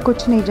बारे में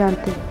कुछ नहीं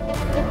जानते।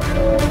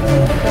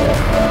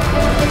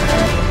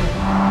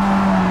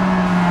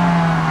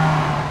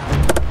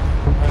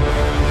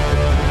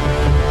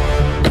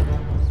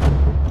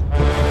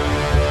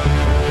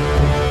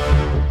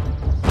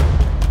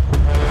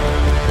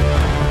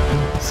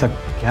 सर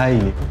क्या है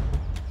ये?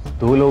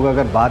 2 लोग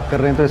अगर बात कर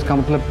रहे हैं तो इसका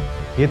मतलब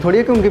ये थोड़ी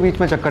है कि उनके बीच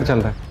में चक्कर चल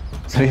रहा है।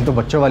 सर ये तो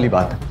बच्चों वाली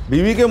बात है।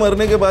 बीवी के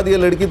मरने के बाद ये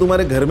लड़की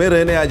तुम्हारे घर में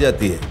रहने आ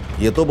जाती है,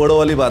 ये तो बड़ों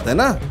वाली बात है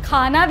ना।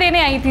 खाना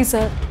देने आई थी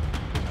सर,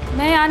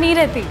 मैं यहाँ नहीं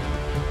रहती।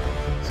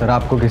 सर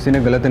आपको किसी ने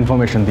गलत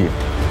इन्फॉर्मेशन दी है,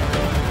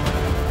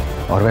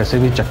 और वैसे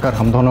भी चक्कर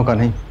हम दोनों का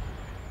नहीं,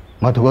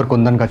 मधु और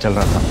कुंदन का चल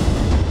रहा था।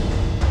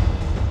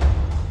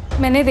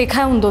 मैंने देखा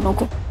है उन दोनों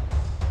को,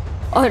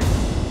 और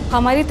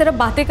हमारी तरफ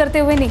बातें करते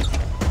हुए नहीं,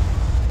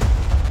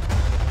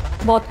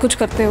 बहुत कुछ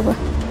करते हुए।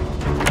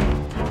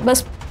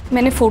 बस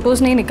मैंने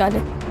फोटोज नहीं निकाले,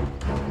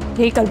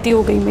 यही गलती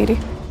हो गई मेरी।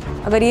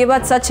 अगर ये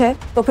बात सच है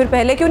तो फिर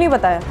पहले क्यों नहीं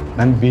बताया?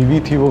 मैम बीवी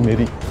थी वो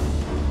मेरी,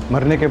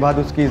 मरने के बाद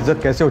उसकी इज्जत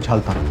कैसे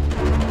उछालता,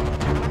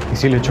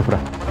 इसीलिए चुप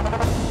रहा।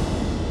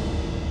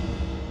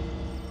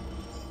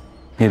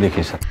 ये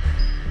देखिए सर,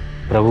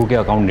 प्रभु के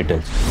अकाउंट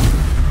डिटेल्स।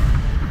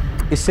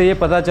 इससे ये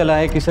पता चला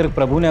है कि सर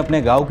प्रभु ने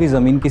अपने गांव की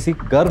जमीन किसी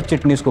गर्भ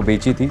चिटनीस को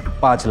बेची थी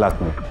 5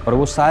 लाख में, और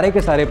वो सारे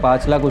के सारे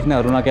 5 लाख उसने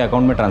अरुणा के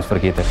अकाउंट में ट्रांसफर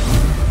किए थे।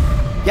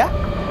 क्या?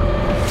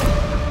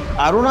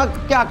 अरुणा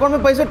के अकाउंट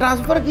में पैसे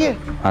ट्रांसफर किए?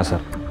 हाँ सर।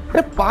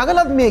 अरे पागल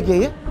आदमी है क्या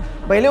ये?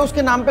 पहले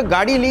उसके नाम पे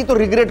गाड़ी ली तो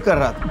रिग्रेट कर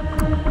रहा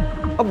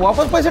था, अब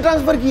वापस पैसे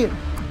ट्रांसफर किए।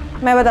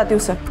 मैं बताती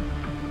हूँ सर,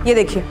 ये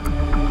देखिए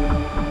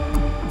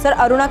सर,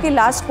 अरुणा की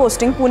last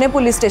posting Pune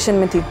police station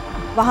में थी।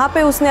 वहाँ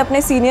पे उसने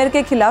अपने सीनियर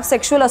के खिलाफ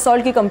सेक्सुअल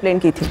असॉल्ट की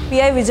कंप्लेंट की थी।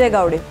 पीआई विजय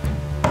गावड़े।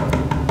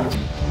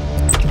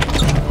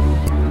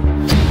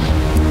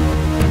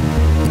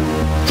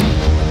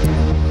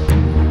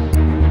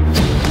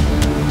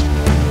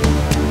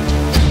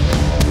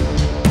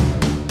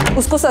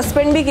 उसको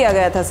सस्पेंड भी किया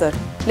गया था सर,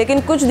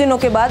 लेकिन कुछ दिनों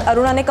के बाद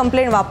अरुणा ने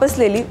कंप्लेंट वापस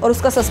ले ली और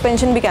उसका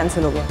सस्पेंशन भी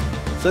कैंसिल हो गया।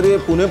 सर ये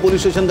पुणे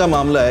पुलिस स्टेशन का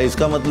मामला है,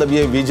 इसका मतलब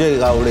ये विजय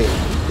गावड़े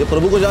ये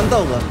प्रभु को जानता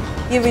होगा।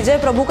 ये विजय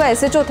प्रभु का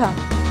एसएचओ था।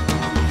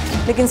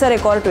 लेकिन सर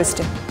एक और ट्विस्ट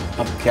है।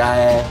 अब क्या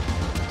है?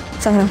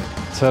 संग्राम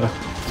सर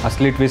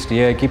असली ट्विस्ट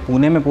ये है कि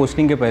पुणे में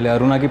पोस्टिंग के पहले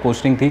अरुणा की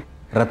पोस्टिंग थी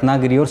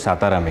रत्नागिरी और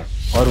सातारा में,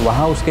 और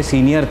वहाँ उसके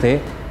सीनियर थे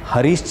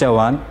हरीश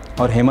चौहान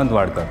और हेमंत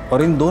वाडकर,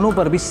 और इन दोनों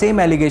पर भी सेम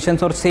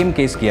एलिगेशंस और सेम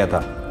केस किया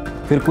था।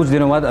 फिर कुछ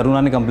दिनों बाद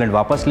अरुणा ने कंप्लेंट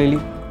वापस ले ली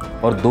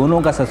और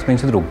दोनों का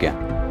सस्पेंशन रुक गया।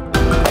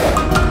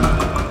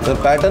 सर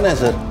पैटर्न है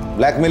सर,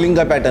 ब्लैकमेलिंग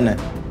का पैटर्न है।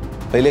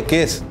 पहले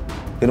केस,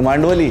 फिर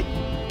मांडवली,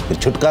 फिर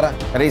छुटकारा।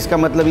 अरे इसका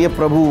मतलब ये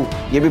प्रभु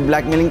ये भी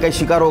ब्लैकमेलिंग का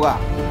शिकार होगा।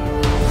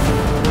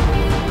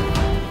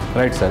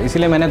 राइट सर,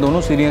 इसीलिए मैंने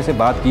दोनों सीनियर से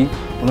बात की,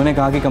 उन्होंने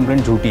कहा कि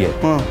कंप्लेंट झूठी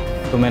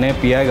है। तो मैंने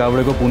पीआई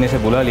गावड़े को पुणे से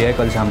बुला लिया है,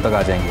 कल शाम तक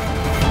आ जाएंगे।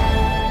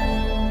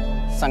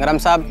 संग्राम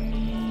साहब,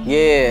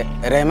 ये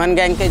रहमान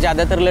गैंग के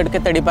ज़्यादातर लड़के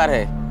तड़ीपार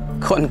है,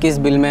 कौन किस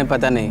बिल में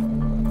पता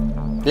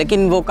नहीं,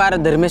 लेकिन वो कार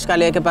धर्मेश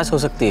कालिया के पास हो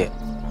सकती है।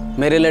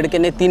 मेरे लड़के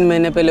ने 3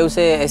 महीने पहले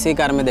उसे ऐसी ही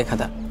कार में देखा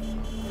था।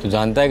 तू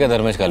जानता है क्या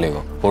धर्मेश कालिया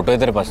को? फोटो है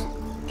तेरे पास?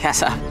 क्या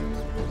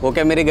साहब, वो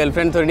क्या मेरी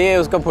गर्लफ्रेंड थोड़ी है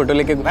उसका फोटो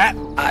लेके?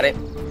 अरे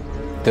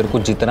तेरे को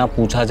जितना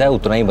पूछा जाए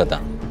उतना ही बता,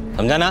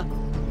 समझा ना?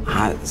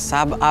 हाँ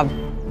साहब, आप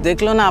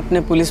देख लो ना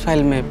अपने पुलिस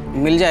फाइल में,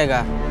 मिल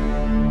जाएगा।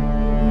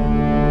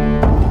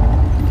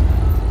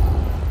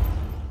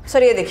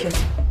 सर ये देखिए,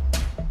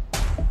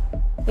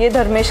 ये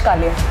धर्मेश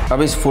कालिया।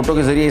 अब इस फोटो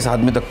के जरिए इस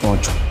आदमी तक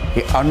पहुंचो।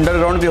 ये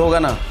अंडरग्राउंड भी होगा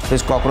ना तो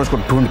इस कॉकरोच को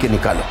ढूंढ के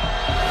निकालो।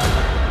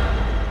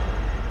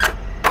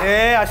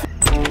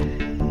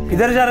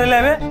 इधर जा रहे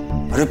हैं?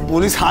 अरे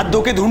पुलिस हाथ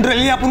धो के ढूंढ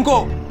रही है अपन को।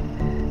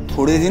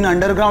 थोड़े दिन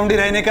अंडरग्राउंड ही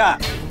रहने का।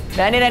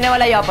 मैं नहीं रहने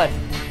वाला यहाँ पर।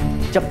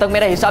 जब तक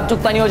मेरा हिसाब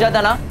चुकता नहीं हो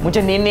जाता ना,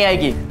 मुझे नींद नहीं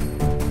आएगी।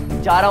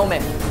 जा रहा हूं मैं।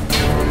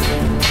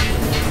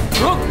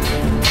 रुक।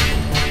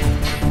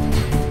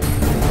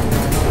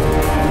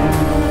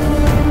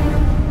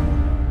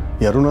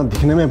 ये अरुणा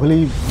दिखने में भले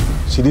ही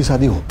सीधी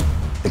सादी हो,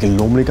 लेकिन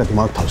लोमड़ी का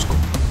दिमाग था उसको।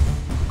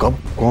 कब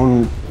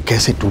कौन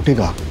कैसे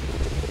टूटेगा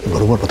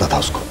बरोबर पता था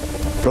उसको।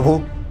 प्रभु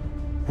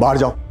बाहर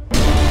जाओ।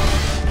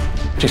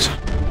 जी सर।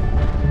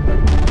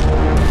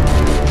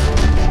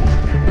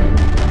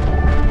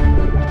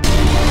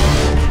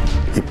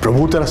 ये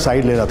प्रभु तेरा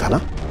साइड ले रहा था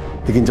ना,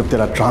 लेकिन जब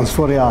तेरा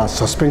ट्रांसफर या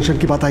सस्पेंशन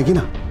की बात आएगी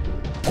ना,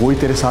 कोई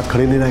तेरे साथ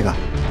खड़े नहीं रहेगा।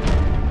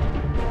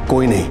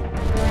 कोई नहीं।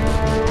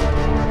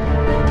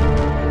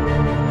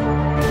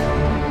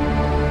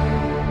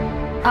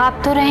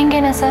 आप तो रहेंगे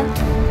ना सर,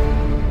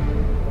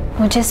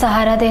 मुझे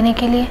सहारा देने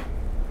के लिए।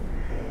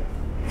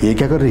 ये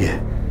क्या कर रही है?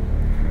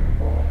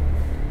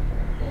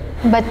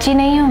 बच्ची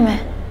नहीं हूं मैं।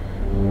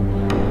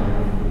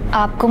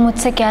 आपको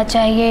मुझसे क्या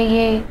चाहिए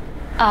ये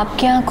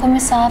आपकी आंखों में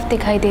साफ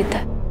दिखाई देता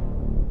है।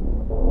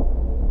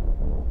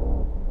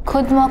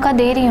 खुद मौका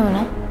दे रही हूं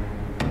ना,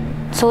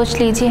 सोच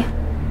लीजिए।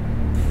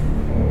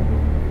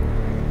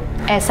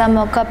 ऐसा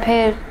मौका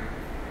फिर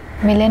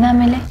मिले ना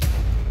मिले।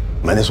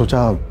 मैंने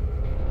सोचा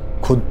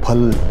खुद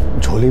फल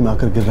झोली में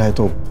आकर गिर रहा है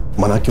तो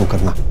मना क्यों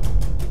करना।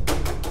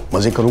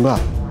 मजे करूंगा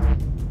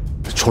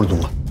छोड़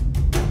दूंगा।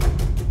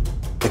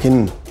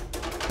 लेकिन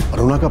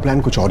अरुणा का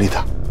प्लान कुछ और ही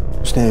था।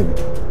 उसने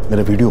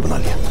मेरा वीडियो बना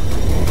लिया।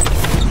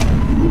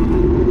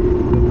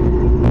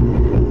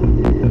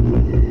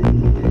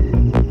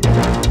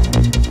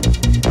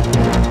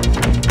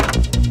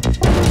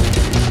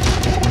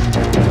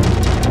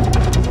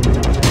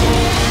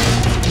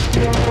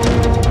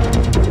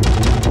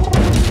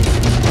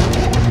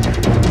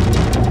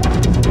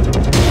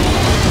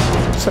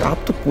 सर आप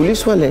तो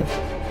पुलिस वाले हैं,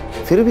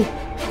 फिर भी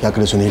क्या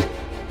करे सुनील,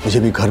 मुझे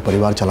भी घर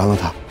परिवार चलाना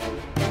था,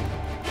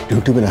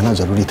 ड्यूटी में रहना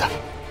जरूरी था,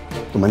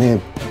 तो मैंने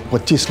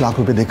 25 लाख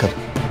रुपए देकर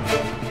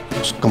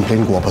उस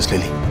कंप्लेन को वापस ले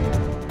ली।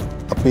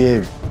 अब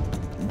ये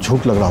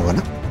झूठ लग रहा होगा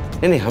ना?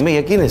 नहीं, हमें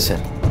यकीन है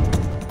सर,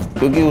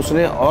 क्योंकि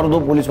उसने और 2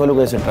 पुलिस वालों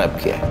को ऐसे ट्रैप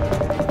किया है।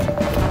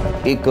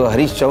 एक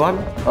हरीश चौहान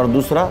और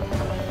दूसरा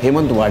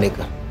हेमंत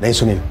वाडेकर। नहीं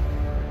सुनील,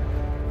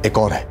 एक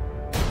और है।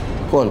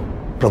 कौन?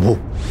 प्रभु।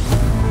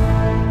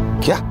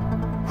 क्या?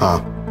 हाँ,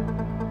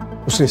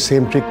 उसने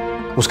सेम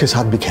ट्रिक उसके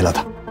साथ भी खेला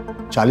था।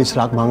 40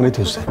 लाख मांग रही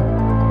थी उससे।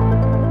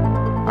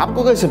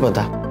 आपको कैसे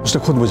पता?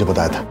 उसने खुद मुझे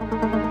बताया था।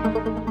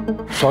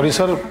 सॉरी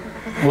सर,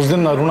 उस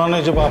दिन अरुणा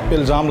ने जब आप पे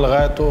इल्ज़ाम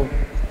लगाया तो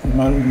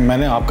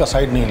मैंने आपका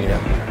साइड नहीं लिया।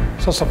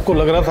 सर सबको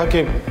लग रहा था कि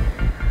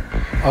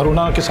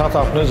अरुणा के साथ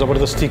आपने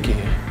ज़बरदस्ती की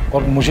है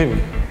और मुझे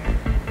भी।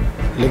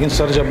 लेकिन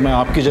सर जब मैं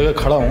आपकी जगह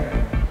खड़ा हूँ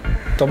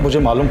तब मुझे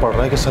मालूम पड़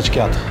रहा है कि सच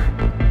क्या था।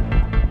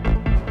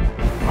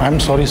 I am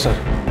sorry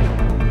sir.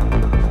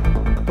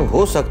 तो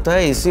हो सकता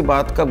है इसी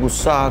बात का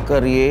गुस्सा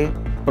आकर ये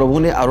प्रभु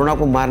ने अरुणा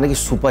को मारने की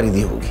सुपारी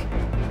दी होगी।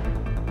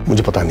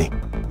 मुझे पता नहीं,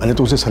 मैंने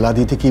तो उसे सलाह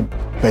दी थी कि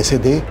पैसे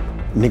दे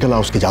निकल आ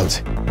उसके जाल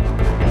से,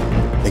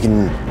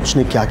 लेकिन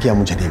उसने क्या किया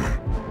मुझे नहीं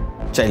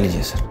मालूम। चल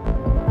लीजिए सर।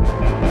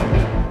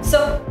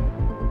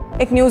 सर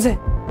एक न्यूज़ है।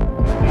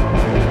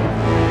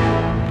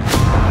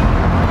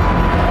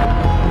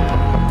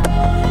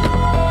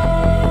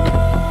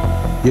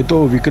 ये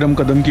तो विक्रम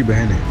कदम की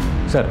बहन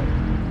है। सर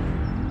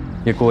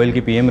ये कोयल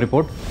की पीएम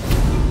रिपोर्ट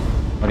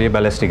और ये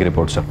बैलिस्टिक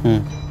रिपोर्ट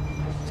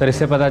सर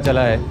इससे पता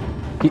चला है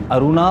कि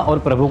अरुणा और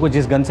प्रभु को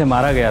जिस गन से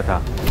मारा गया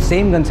था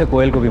सेम गन से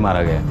कोयल को भी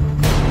मारा गया।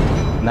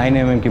 9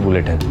 mm की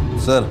बुलेट है।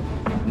 सर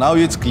नाउ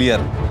इट्स क्लियर,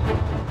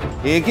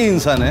 एक ही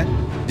इंसान है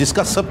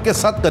जिसका सबके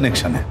साथ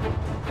कनेक्शन है।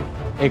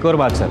 एक और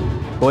बात सर,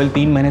 कोयल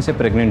 3 महीने से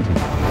प्रेग्नेंट थी।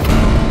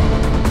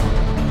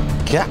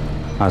 क्या?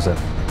 हाँ सर।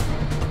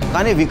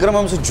 कहानी विक्रम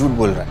हमसे झूठ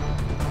बोल रहा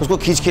है। उसको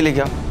खींच के ले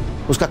गया,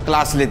 उसका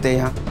क्लास लेते हैं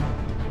यहाँ।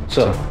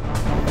 सर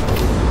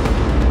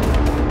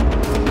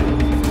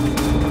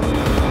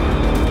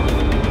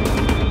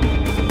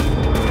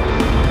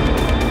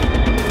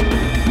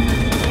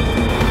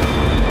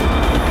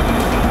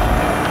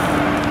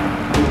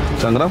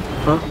संग्राम,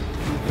 हाँ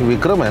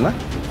विक्रम है ना?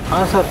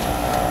 हाँ सर,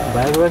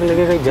 बैग वैग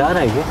लेके कहीं जा रहा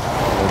है क्या?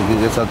 लड़की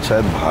के साथ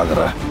शायद भाग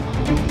रहा है।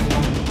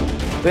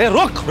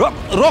 रोक रोक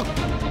रोक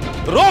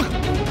रोक।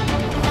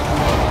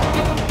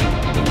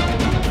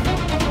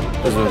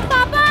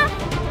 पापा।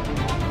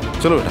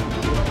 चलो बेटा।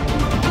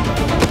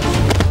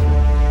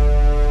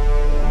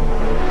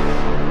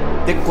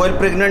 देख कोयल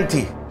प्रेग्नेंट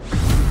थी,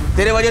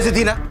 तेरे वजह से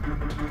थी ना।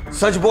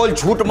 सच बोल,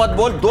 झूठ मत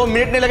बोल। 2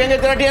 मिनट नहीं लगेंगे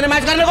तेरा डीएनए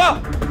मैच करने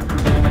को।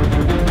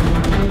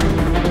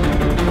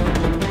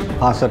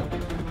 हाँ सर,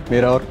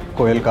 मेरा और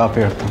कोयल का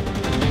अफेयर था,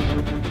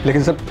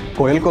 लेकिन सर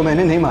कोयल को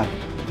मैंने नहीं मारा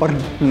और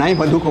ना ही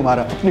मधु को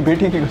मारा, अपनी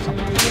बेटी की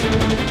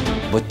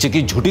कसम। बच्चे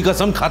की झूठी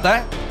कसम खाता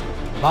है?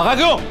 भागा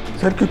क्यों?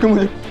 सर क्योंकि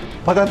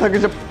पता था कि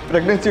जब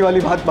प्रेगनेंसी वाली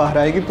बात बाहर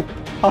आएगी तो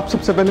आप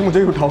सबसे पहले मुझे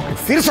ही उठाओगे।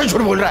 फिर से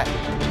झूठ बोल रहा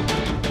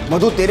है।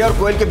 मधु तेरे और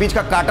कोयल के बीच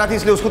का कांटा थी,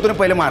 इसलिए उसको तूने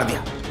पहले मार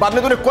दिया, बाद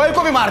में तूने कोयल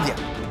को भी मार दिया।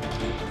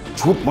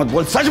 झूठ मत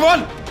बोल, सच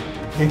बोल।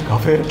 एक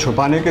अफेयर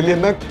छुपाने के लिए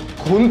मैं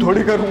खून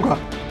थोड़ी करूंगा।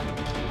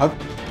 अब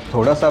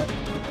थोड़ा सा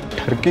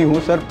ठरकी हूं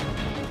सर,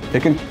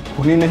 लेकिन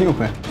खूनी नहीं हूं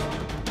मैं।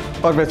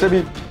 और वैसे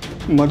भी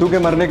मधु के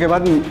मरने के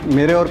बाद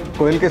मेरे और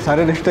कोयल के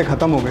सारे रिश्ते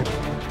खत्म हो गए।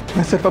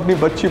 मैं सिर्फ अपनी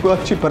बच्ची को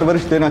अच्छी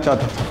परवरिश देना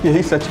चाहता था,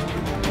 यही सच।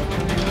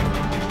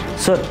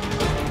 सर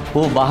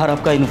वो बाहर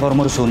आपका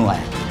इन्फॉर्मर सोनू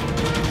आया।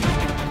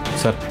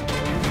 सर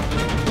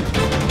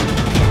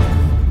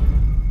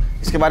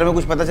इसके बारे में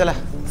कुछ पता चला?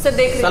 सर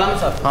देख रहे सलाम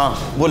साहब।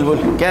 हाँ बोल बोल,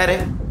 क्या रे?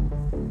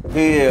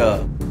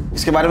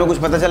 इसके बारे में कुछ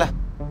पता चला?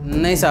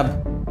 नहीं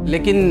साहब,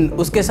 लेकिन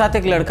उसके साथ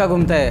एक लड़का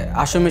घूमता है,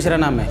 आशु मिश्रा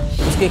नाम है,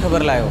 उसकी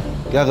खबर लाए हो।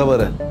 क्या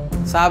खबर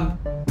है? साहब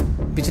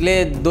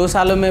पिछले 2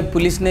 सालों में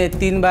पुलिस ने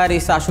 3 बार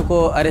इस आशु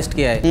को अरेस्ट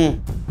किया है,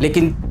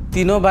 लेकिन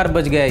तीनों बार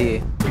बच गया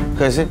ये।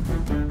 कैसे?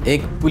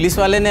 एक पुलिस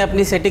वाले ने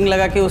अपनी सेटिंग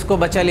लगा के उसको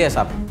बचा लिया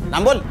साहब।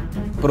 नाम बोल।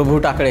 प्रभु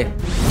टाकड़े।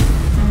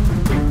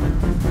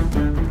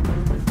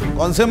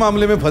 कौन से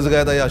मामले में फंस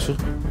गया था ये आशु?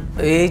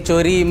 यही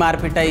चोरी मार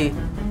पिटाई,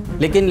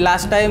 लेकिन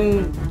लास्ट टाइम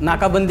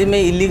नाकाबंदी में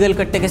इलीगल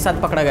कट्टे के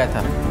साथ पकड़ा गया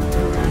था।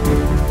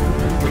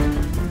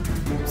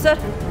 सर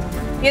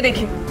ये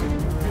देखिए,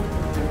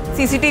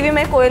 सीसीटीवी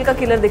में कोयल का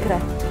किलर दिख रहा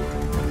है।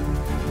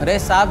 अरे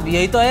साहब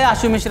यही तो है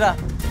आशु मिश्रा।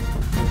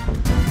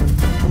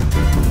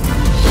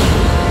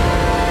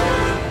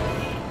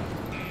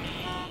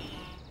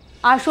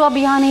 आशु अब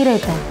यहाँ नहीं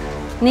रहता है,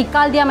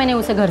 निकाल दिया मैंने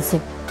उसे घर से।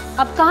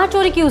 अब कहाँ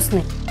चोरी की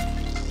उसने?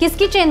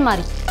 किसकी चेन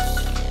मारी?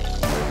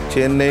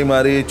 चेन नहीं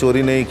मारी,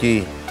 चोरी नहीं की,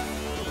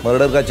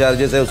 मर्डर का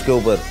चार्जेस है उसके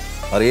ऊपर,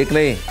 और एक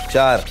नहीं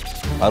 4।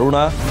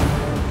 अरुणा,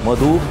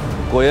 मधु,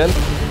 कोयल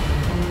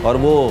और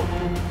वो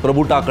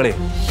प्रभु टाकड़े।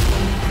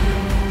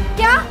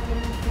 क्या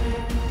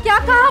क्या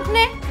कहा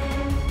आपने?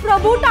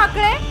 प्रभु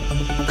टाकड़े?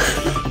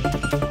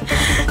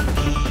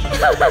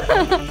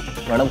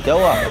 मैडम क्या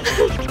हुआ?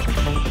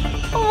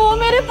 वो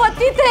मेरे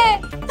पति थे।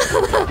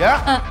 क्या?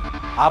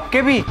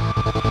 आपके भी?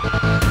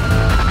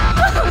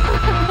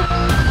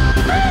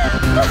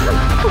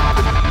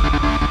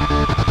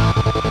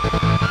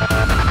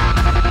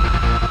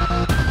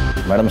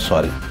 मैडम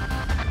सॉरी,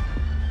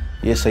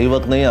 ये सही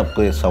वक्त नहीं है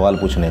आपको ये सवाल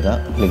पूछने का,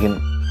 लेकिन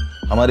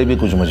हमारी भी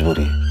कुछ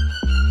मजबूरी है।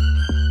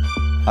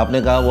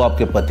 आपने कहा वो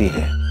आपके पति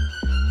है,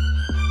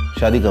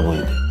 शादी कब हुई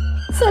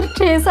थी? सर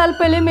 6 साल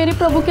पहले मेरी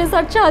प्रभु के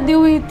साथ शादी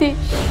हुई थी।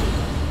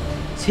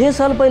 6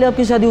 साल पहले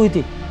आपकी शादी हुई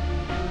थी?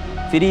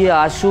 फिर ये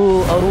आशु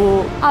और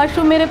वो?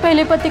 आशु मेरे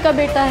पहले पति का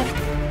बेटा है,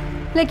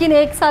 लेकिन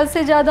 1 साल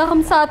से ज्यादा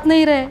हम साथ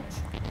नहीं रहे।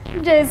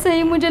 जैसे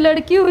ही मुझे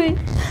लड़की हुई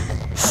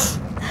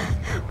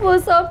वो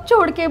सब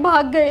छोड़ के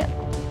भाग गया,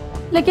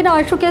 लेकिन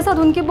आशु के साथ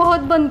उनकी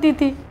बहुत बनती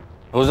थी।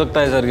 हो सकता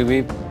है सर कि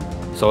भी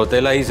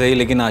सौतेला ही सही,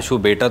 लेकिन आशु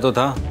बेटा तो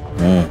था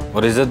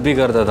और इज्जत भी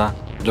करता था,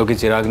 जो कि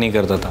चिराग नहीं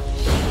करता था।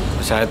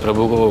 शायद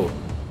प्रभु को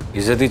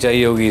इज्जत ही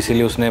चाहिए होगी,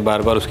 इसीलिए उसने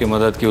बार बार उसकी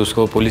मदद की,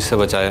 उसको पुलिस से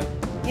बचाया।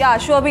 ये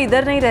आशु अभी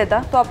इधर नहीं रहता,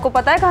 तो आपको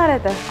पता है कहाँ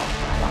रहता है?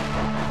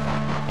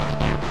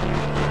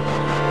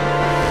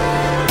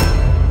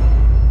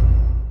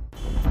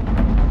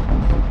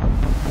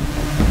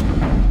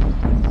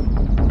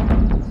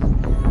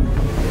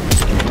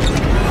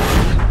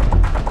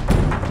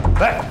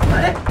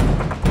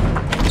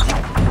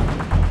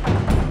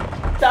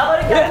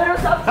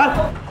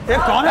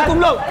 कौन है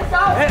तुम लोग?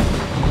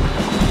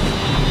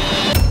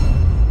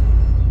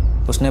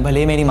 उसने भले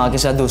ही मेरी माँ के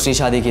साथ दूसरी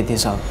शादी की थी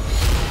साहब,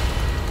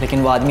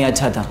 लेकिन वो आदमी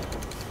अच्छा था।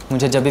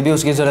 मुझे जब भी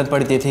उसकी ज़रूरत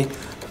पड़ती थी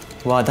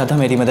वो आता था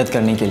मेरी मदद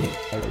करने के लिए।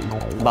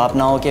 बाप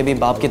ना हो के भी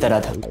बाप की तरह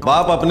था।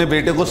 बाप अपने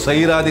बेटे को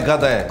सही राह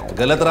दिखाता है,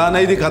 गलत राह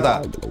नहीं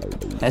दिखाता।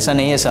 ऐसा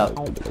नहीं है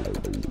साहब,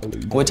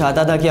 वो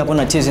चाहता था कि अपन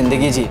अच्छी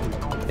ज़िंदगी जी,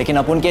 लेकिन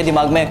अपन के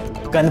दिमाग में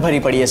गंद भरी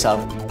पड़ी है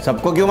साहब।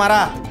 सबको क्यों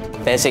मारा?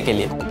 पैसे के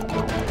लिए।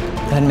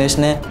 धर्मेश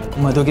ने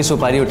मधु की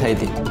सुपारी उठाई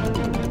थी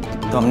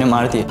तो हमने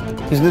मार दिया।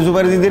 किसने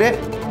सुपारी दी थी रे?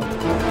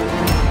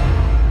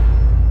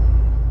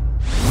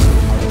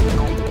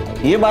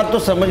 ये बात तो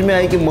समझ में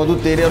आई कि मधु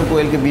तेरे और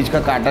कोयल के बीच का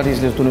कांटा थी,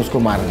 इसलिए तूने उसको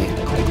मार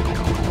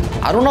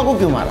दिया। अरुणा को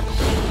क्यों मारा?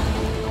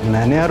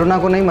 मैंने अरुणा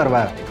को नहीं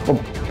मरवाया, वो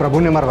प्रभु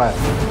ने मरवाया।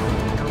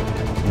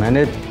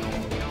 मैंने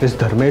इस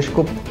धर्मेश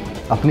को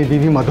अपनी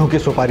बीवी मधु की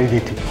सुपारी दी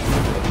थी,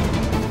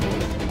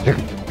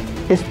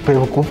 लेकिन इस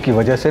बेवकूफ की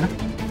वजह से ना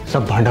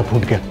सब भांडा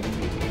फूट गया।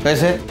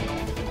 कैसे?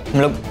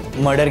 हम लोग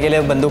मर्डर के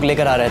लिए बंदूक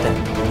लेकर आ रहे थे।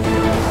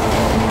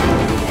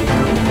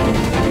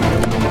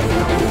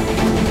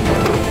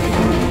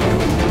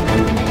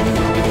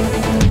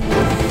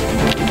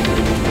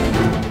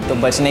 तो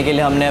बचने के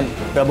लिए हमने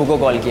प्रभु को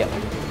कॉल किया।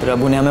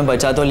 प्रभु ने हमें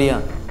बचा तो लिया,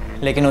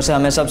 लेकिन उसे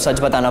हमें सब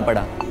सच बताना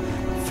पड़ा।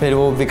 फिर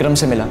वो विक्रम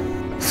से मिला।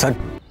 सर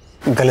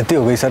गलती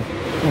हो गई सर,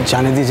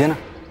 जाने दीजिए ना।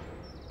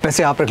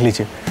 पैसे आप रख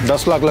लीजिए।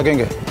 10 लाख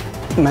लगेंगे।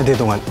 मैं दे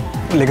दूंगा,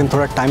 लेकिन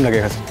थोड़ा टाइम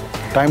लगेगा सर।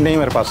 टाइम नहीं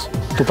मेरे पास,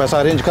 तू पैसा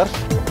अरेंज कर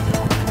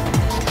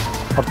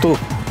और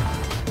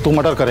तू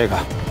मर्डर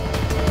करेगा।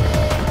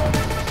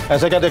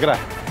 ऐसे क्या देख रहा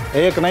है?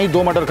 1 नहीं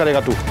 2 मर्डर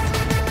करेगा तू।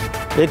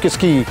 एक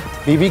इसकी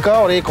बीवी का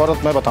और एक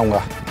औरत मैं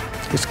बताऊंगा।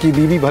 इसकी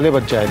बीवी भले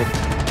बच जाए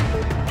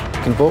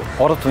लेकिन वो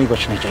औरत नहीं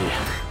बचनी चाहिए।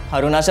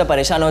 अरुणा से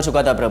परेशान हो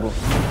चुका था प्रभु,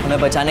 उन्हें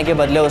बचाने के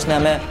बदले उसने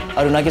हमें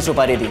अरुणा की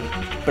सुपारी दी।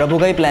 प्रभु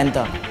का ही प्लान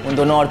था उन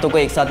दोनों औरतों को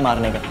एक साथ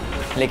मारने का,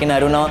 लेकिन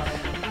अरुणा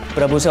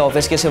प्रभु से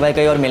ऑफिस के सिवाय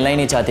कहीं और मिलना ही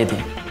नहीं चाहती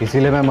थी।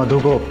 इसीलिए मैं मधु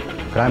को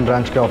क्राइम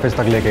ब्रांच के ऑफिस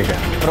तक लेके गया।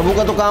 प्रभु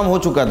का तो काम हो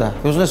चुका था,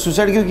 उसने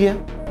सुसाइड क्यों किया?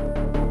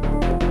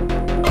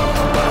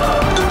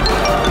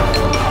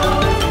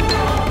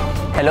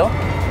 हेलो,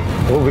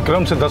 वो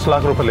विक्रम से 10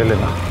 लाख रुपए ले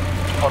लेना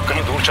और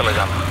कहीं दूर चले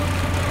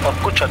जाना और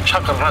कुछ अच्छा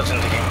करना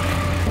जिंदगी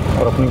में,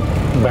 और अपनी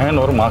बहन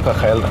और माँ का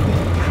ख्याल रखना।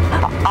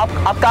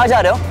 आप कहाँ जा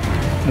रहे हो?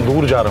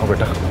 दूर जा रहा हूँ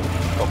बेटा,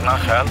 तो अपना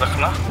ख्याल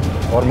रखना।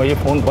 और मैं ये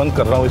फ़ोन बंद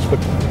कर रहा हूँ, इस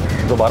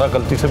पर दोबारा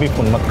गलती से भी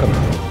फ़ोन मत करना।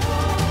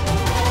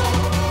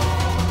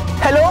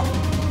 हेलो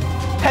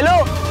हेलो,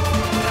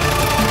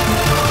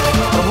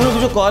 प्रभु ने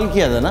तुझे कॉल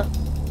किया था ना,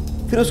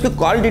 फिर उसके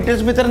कॉल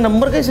डिटेल्स में तेरा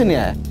नंबर कैसे नहीं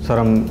आया? सर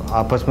हम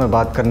आपस में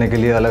बात करने के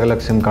लिए अलग अलग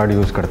सिम कार्ड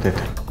यूज़ करते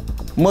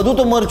थे। मधु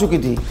तो मर चुकी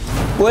थी,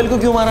 कोयल को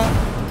क्यों मारा?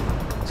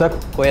 सर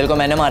कोयल को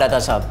मैंने मारा था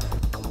साहब।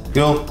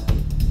 क्यों?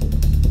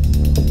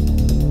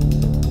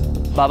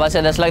 बाबा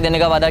से 10 लाख देने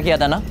का वादा किया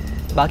था ना,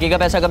 बाकी का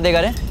पैसा कब देगा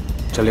रे?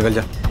 चल निकल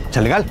जा,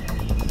 चल निकल।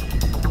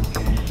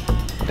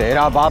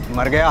 तेरा बाप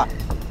मर गया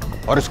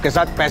और उसके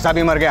साथ पैसा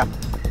भी मर गया।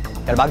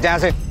 चल भाग जा यहाँ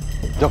से,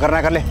 जो करना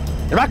है कर ले,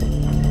 चल भाग।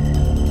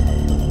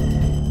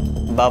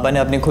 बाबा ने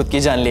अपनी खुद की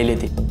जान ले ली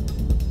थी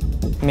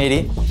मेरी,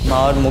 माँ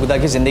और मुग्धा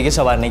की जिंदगी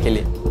संवारने के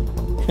लिए,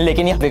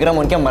 लेकिन यह विक्रम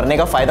उनके मरने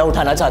का फायदा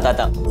उठाना चाहता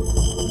था।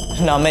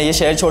 ना मैं ये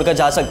शहर छोड़कर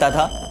जा सकता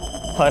था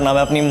और ना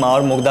मैं अपनी माँ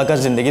और मुग्धा का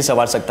जिंदगी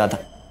संवार सकता था।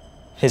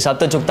 हिसाब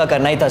तो चुकता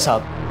करना ही था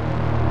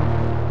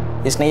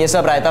साहब। इसने ये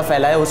सब रायता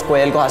फैलाया उस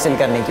कोयल को हासिल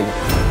करने के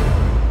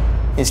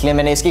लिए, इसलिए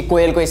मैंने इसकी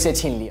कोयल को इससे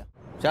छीन लिया।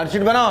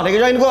 चार्जशीट बनाओ, लेके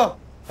जाओ इनको।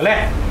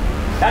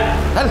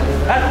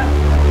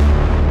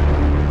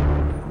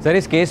 सर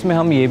इस केस में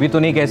हम ये भी तो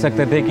नहीं कह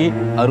सकते थे कि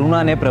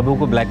अरुणा ने प्रभु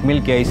को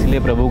ब्लैकमेल किया, इसलिए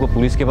प्रभु को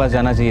पुलिस के पास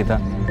जाना चाहिए था,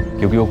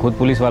 क्योंकि वो खुद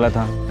पुलिस वाला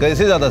था।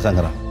 कैसे ज्यादा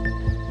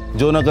संग्राम,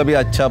 जो ना कभी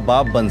अच्छा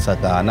बाप बन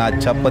सका, ना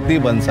अच्छा पति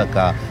बन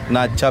सका,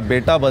 ना अच्छा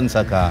बेटा बन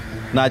सका,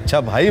 ना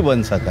अच्छा भाई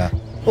बन सका,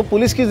 वो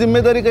पुलिस की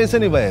जिम्मेदारी कैसे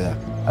निभाएगा?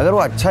 अगर वो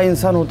अच्छा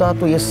इंसान होता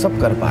तो ये सब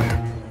कर पाता।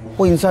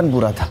 वो इंसान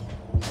बुरा था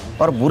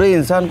और बुरे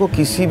इंसान को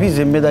किसी भी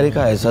जिम्मेदारी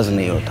का एहसास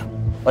नहीं होता।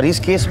 और इस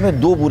केस में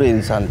 2 बुरे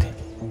इंसान थे,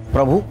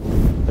 प्रभु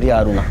और ये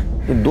अरुणा।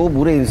 ये 2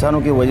 बुरे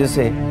इंसानों की वजह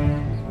से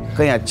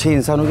कई अच्छे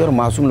इंसानों की और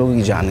मासूम लोगों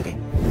की जान गई।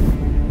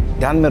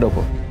 ध्यान में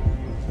रखो,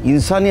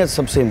 इंसानियत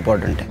सबसे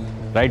इंपॉर्टेंट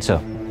है। Right sir.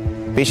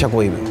 पेशा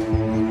कोई भी।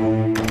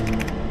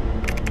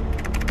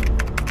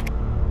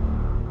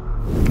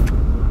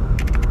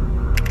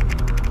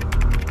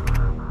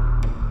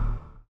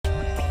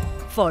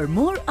 For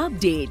more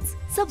updates,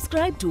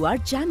 subscribe to our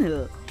channel,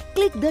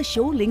 click the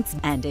show links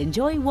and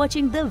enjoy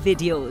watching the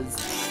videos.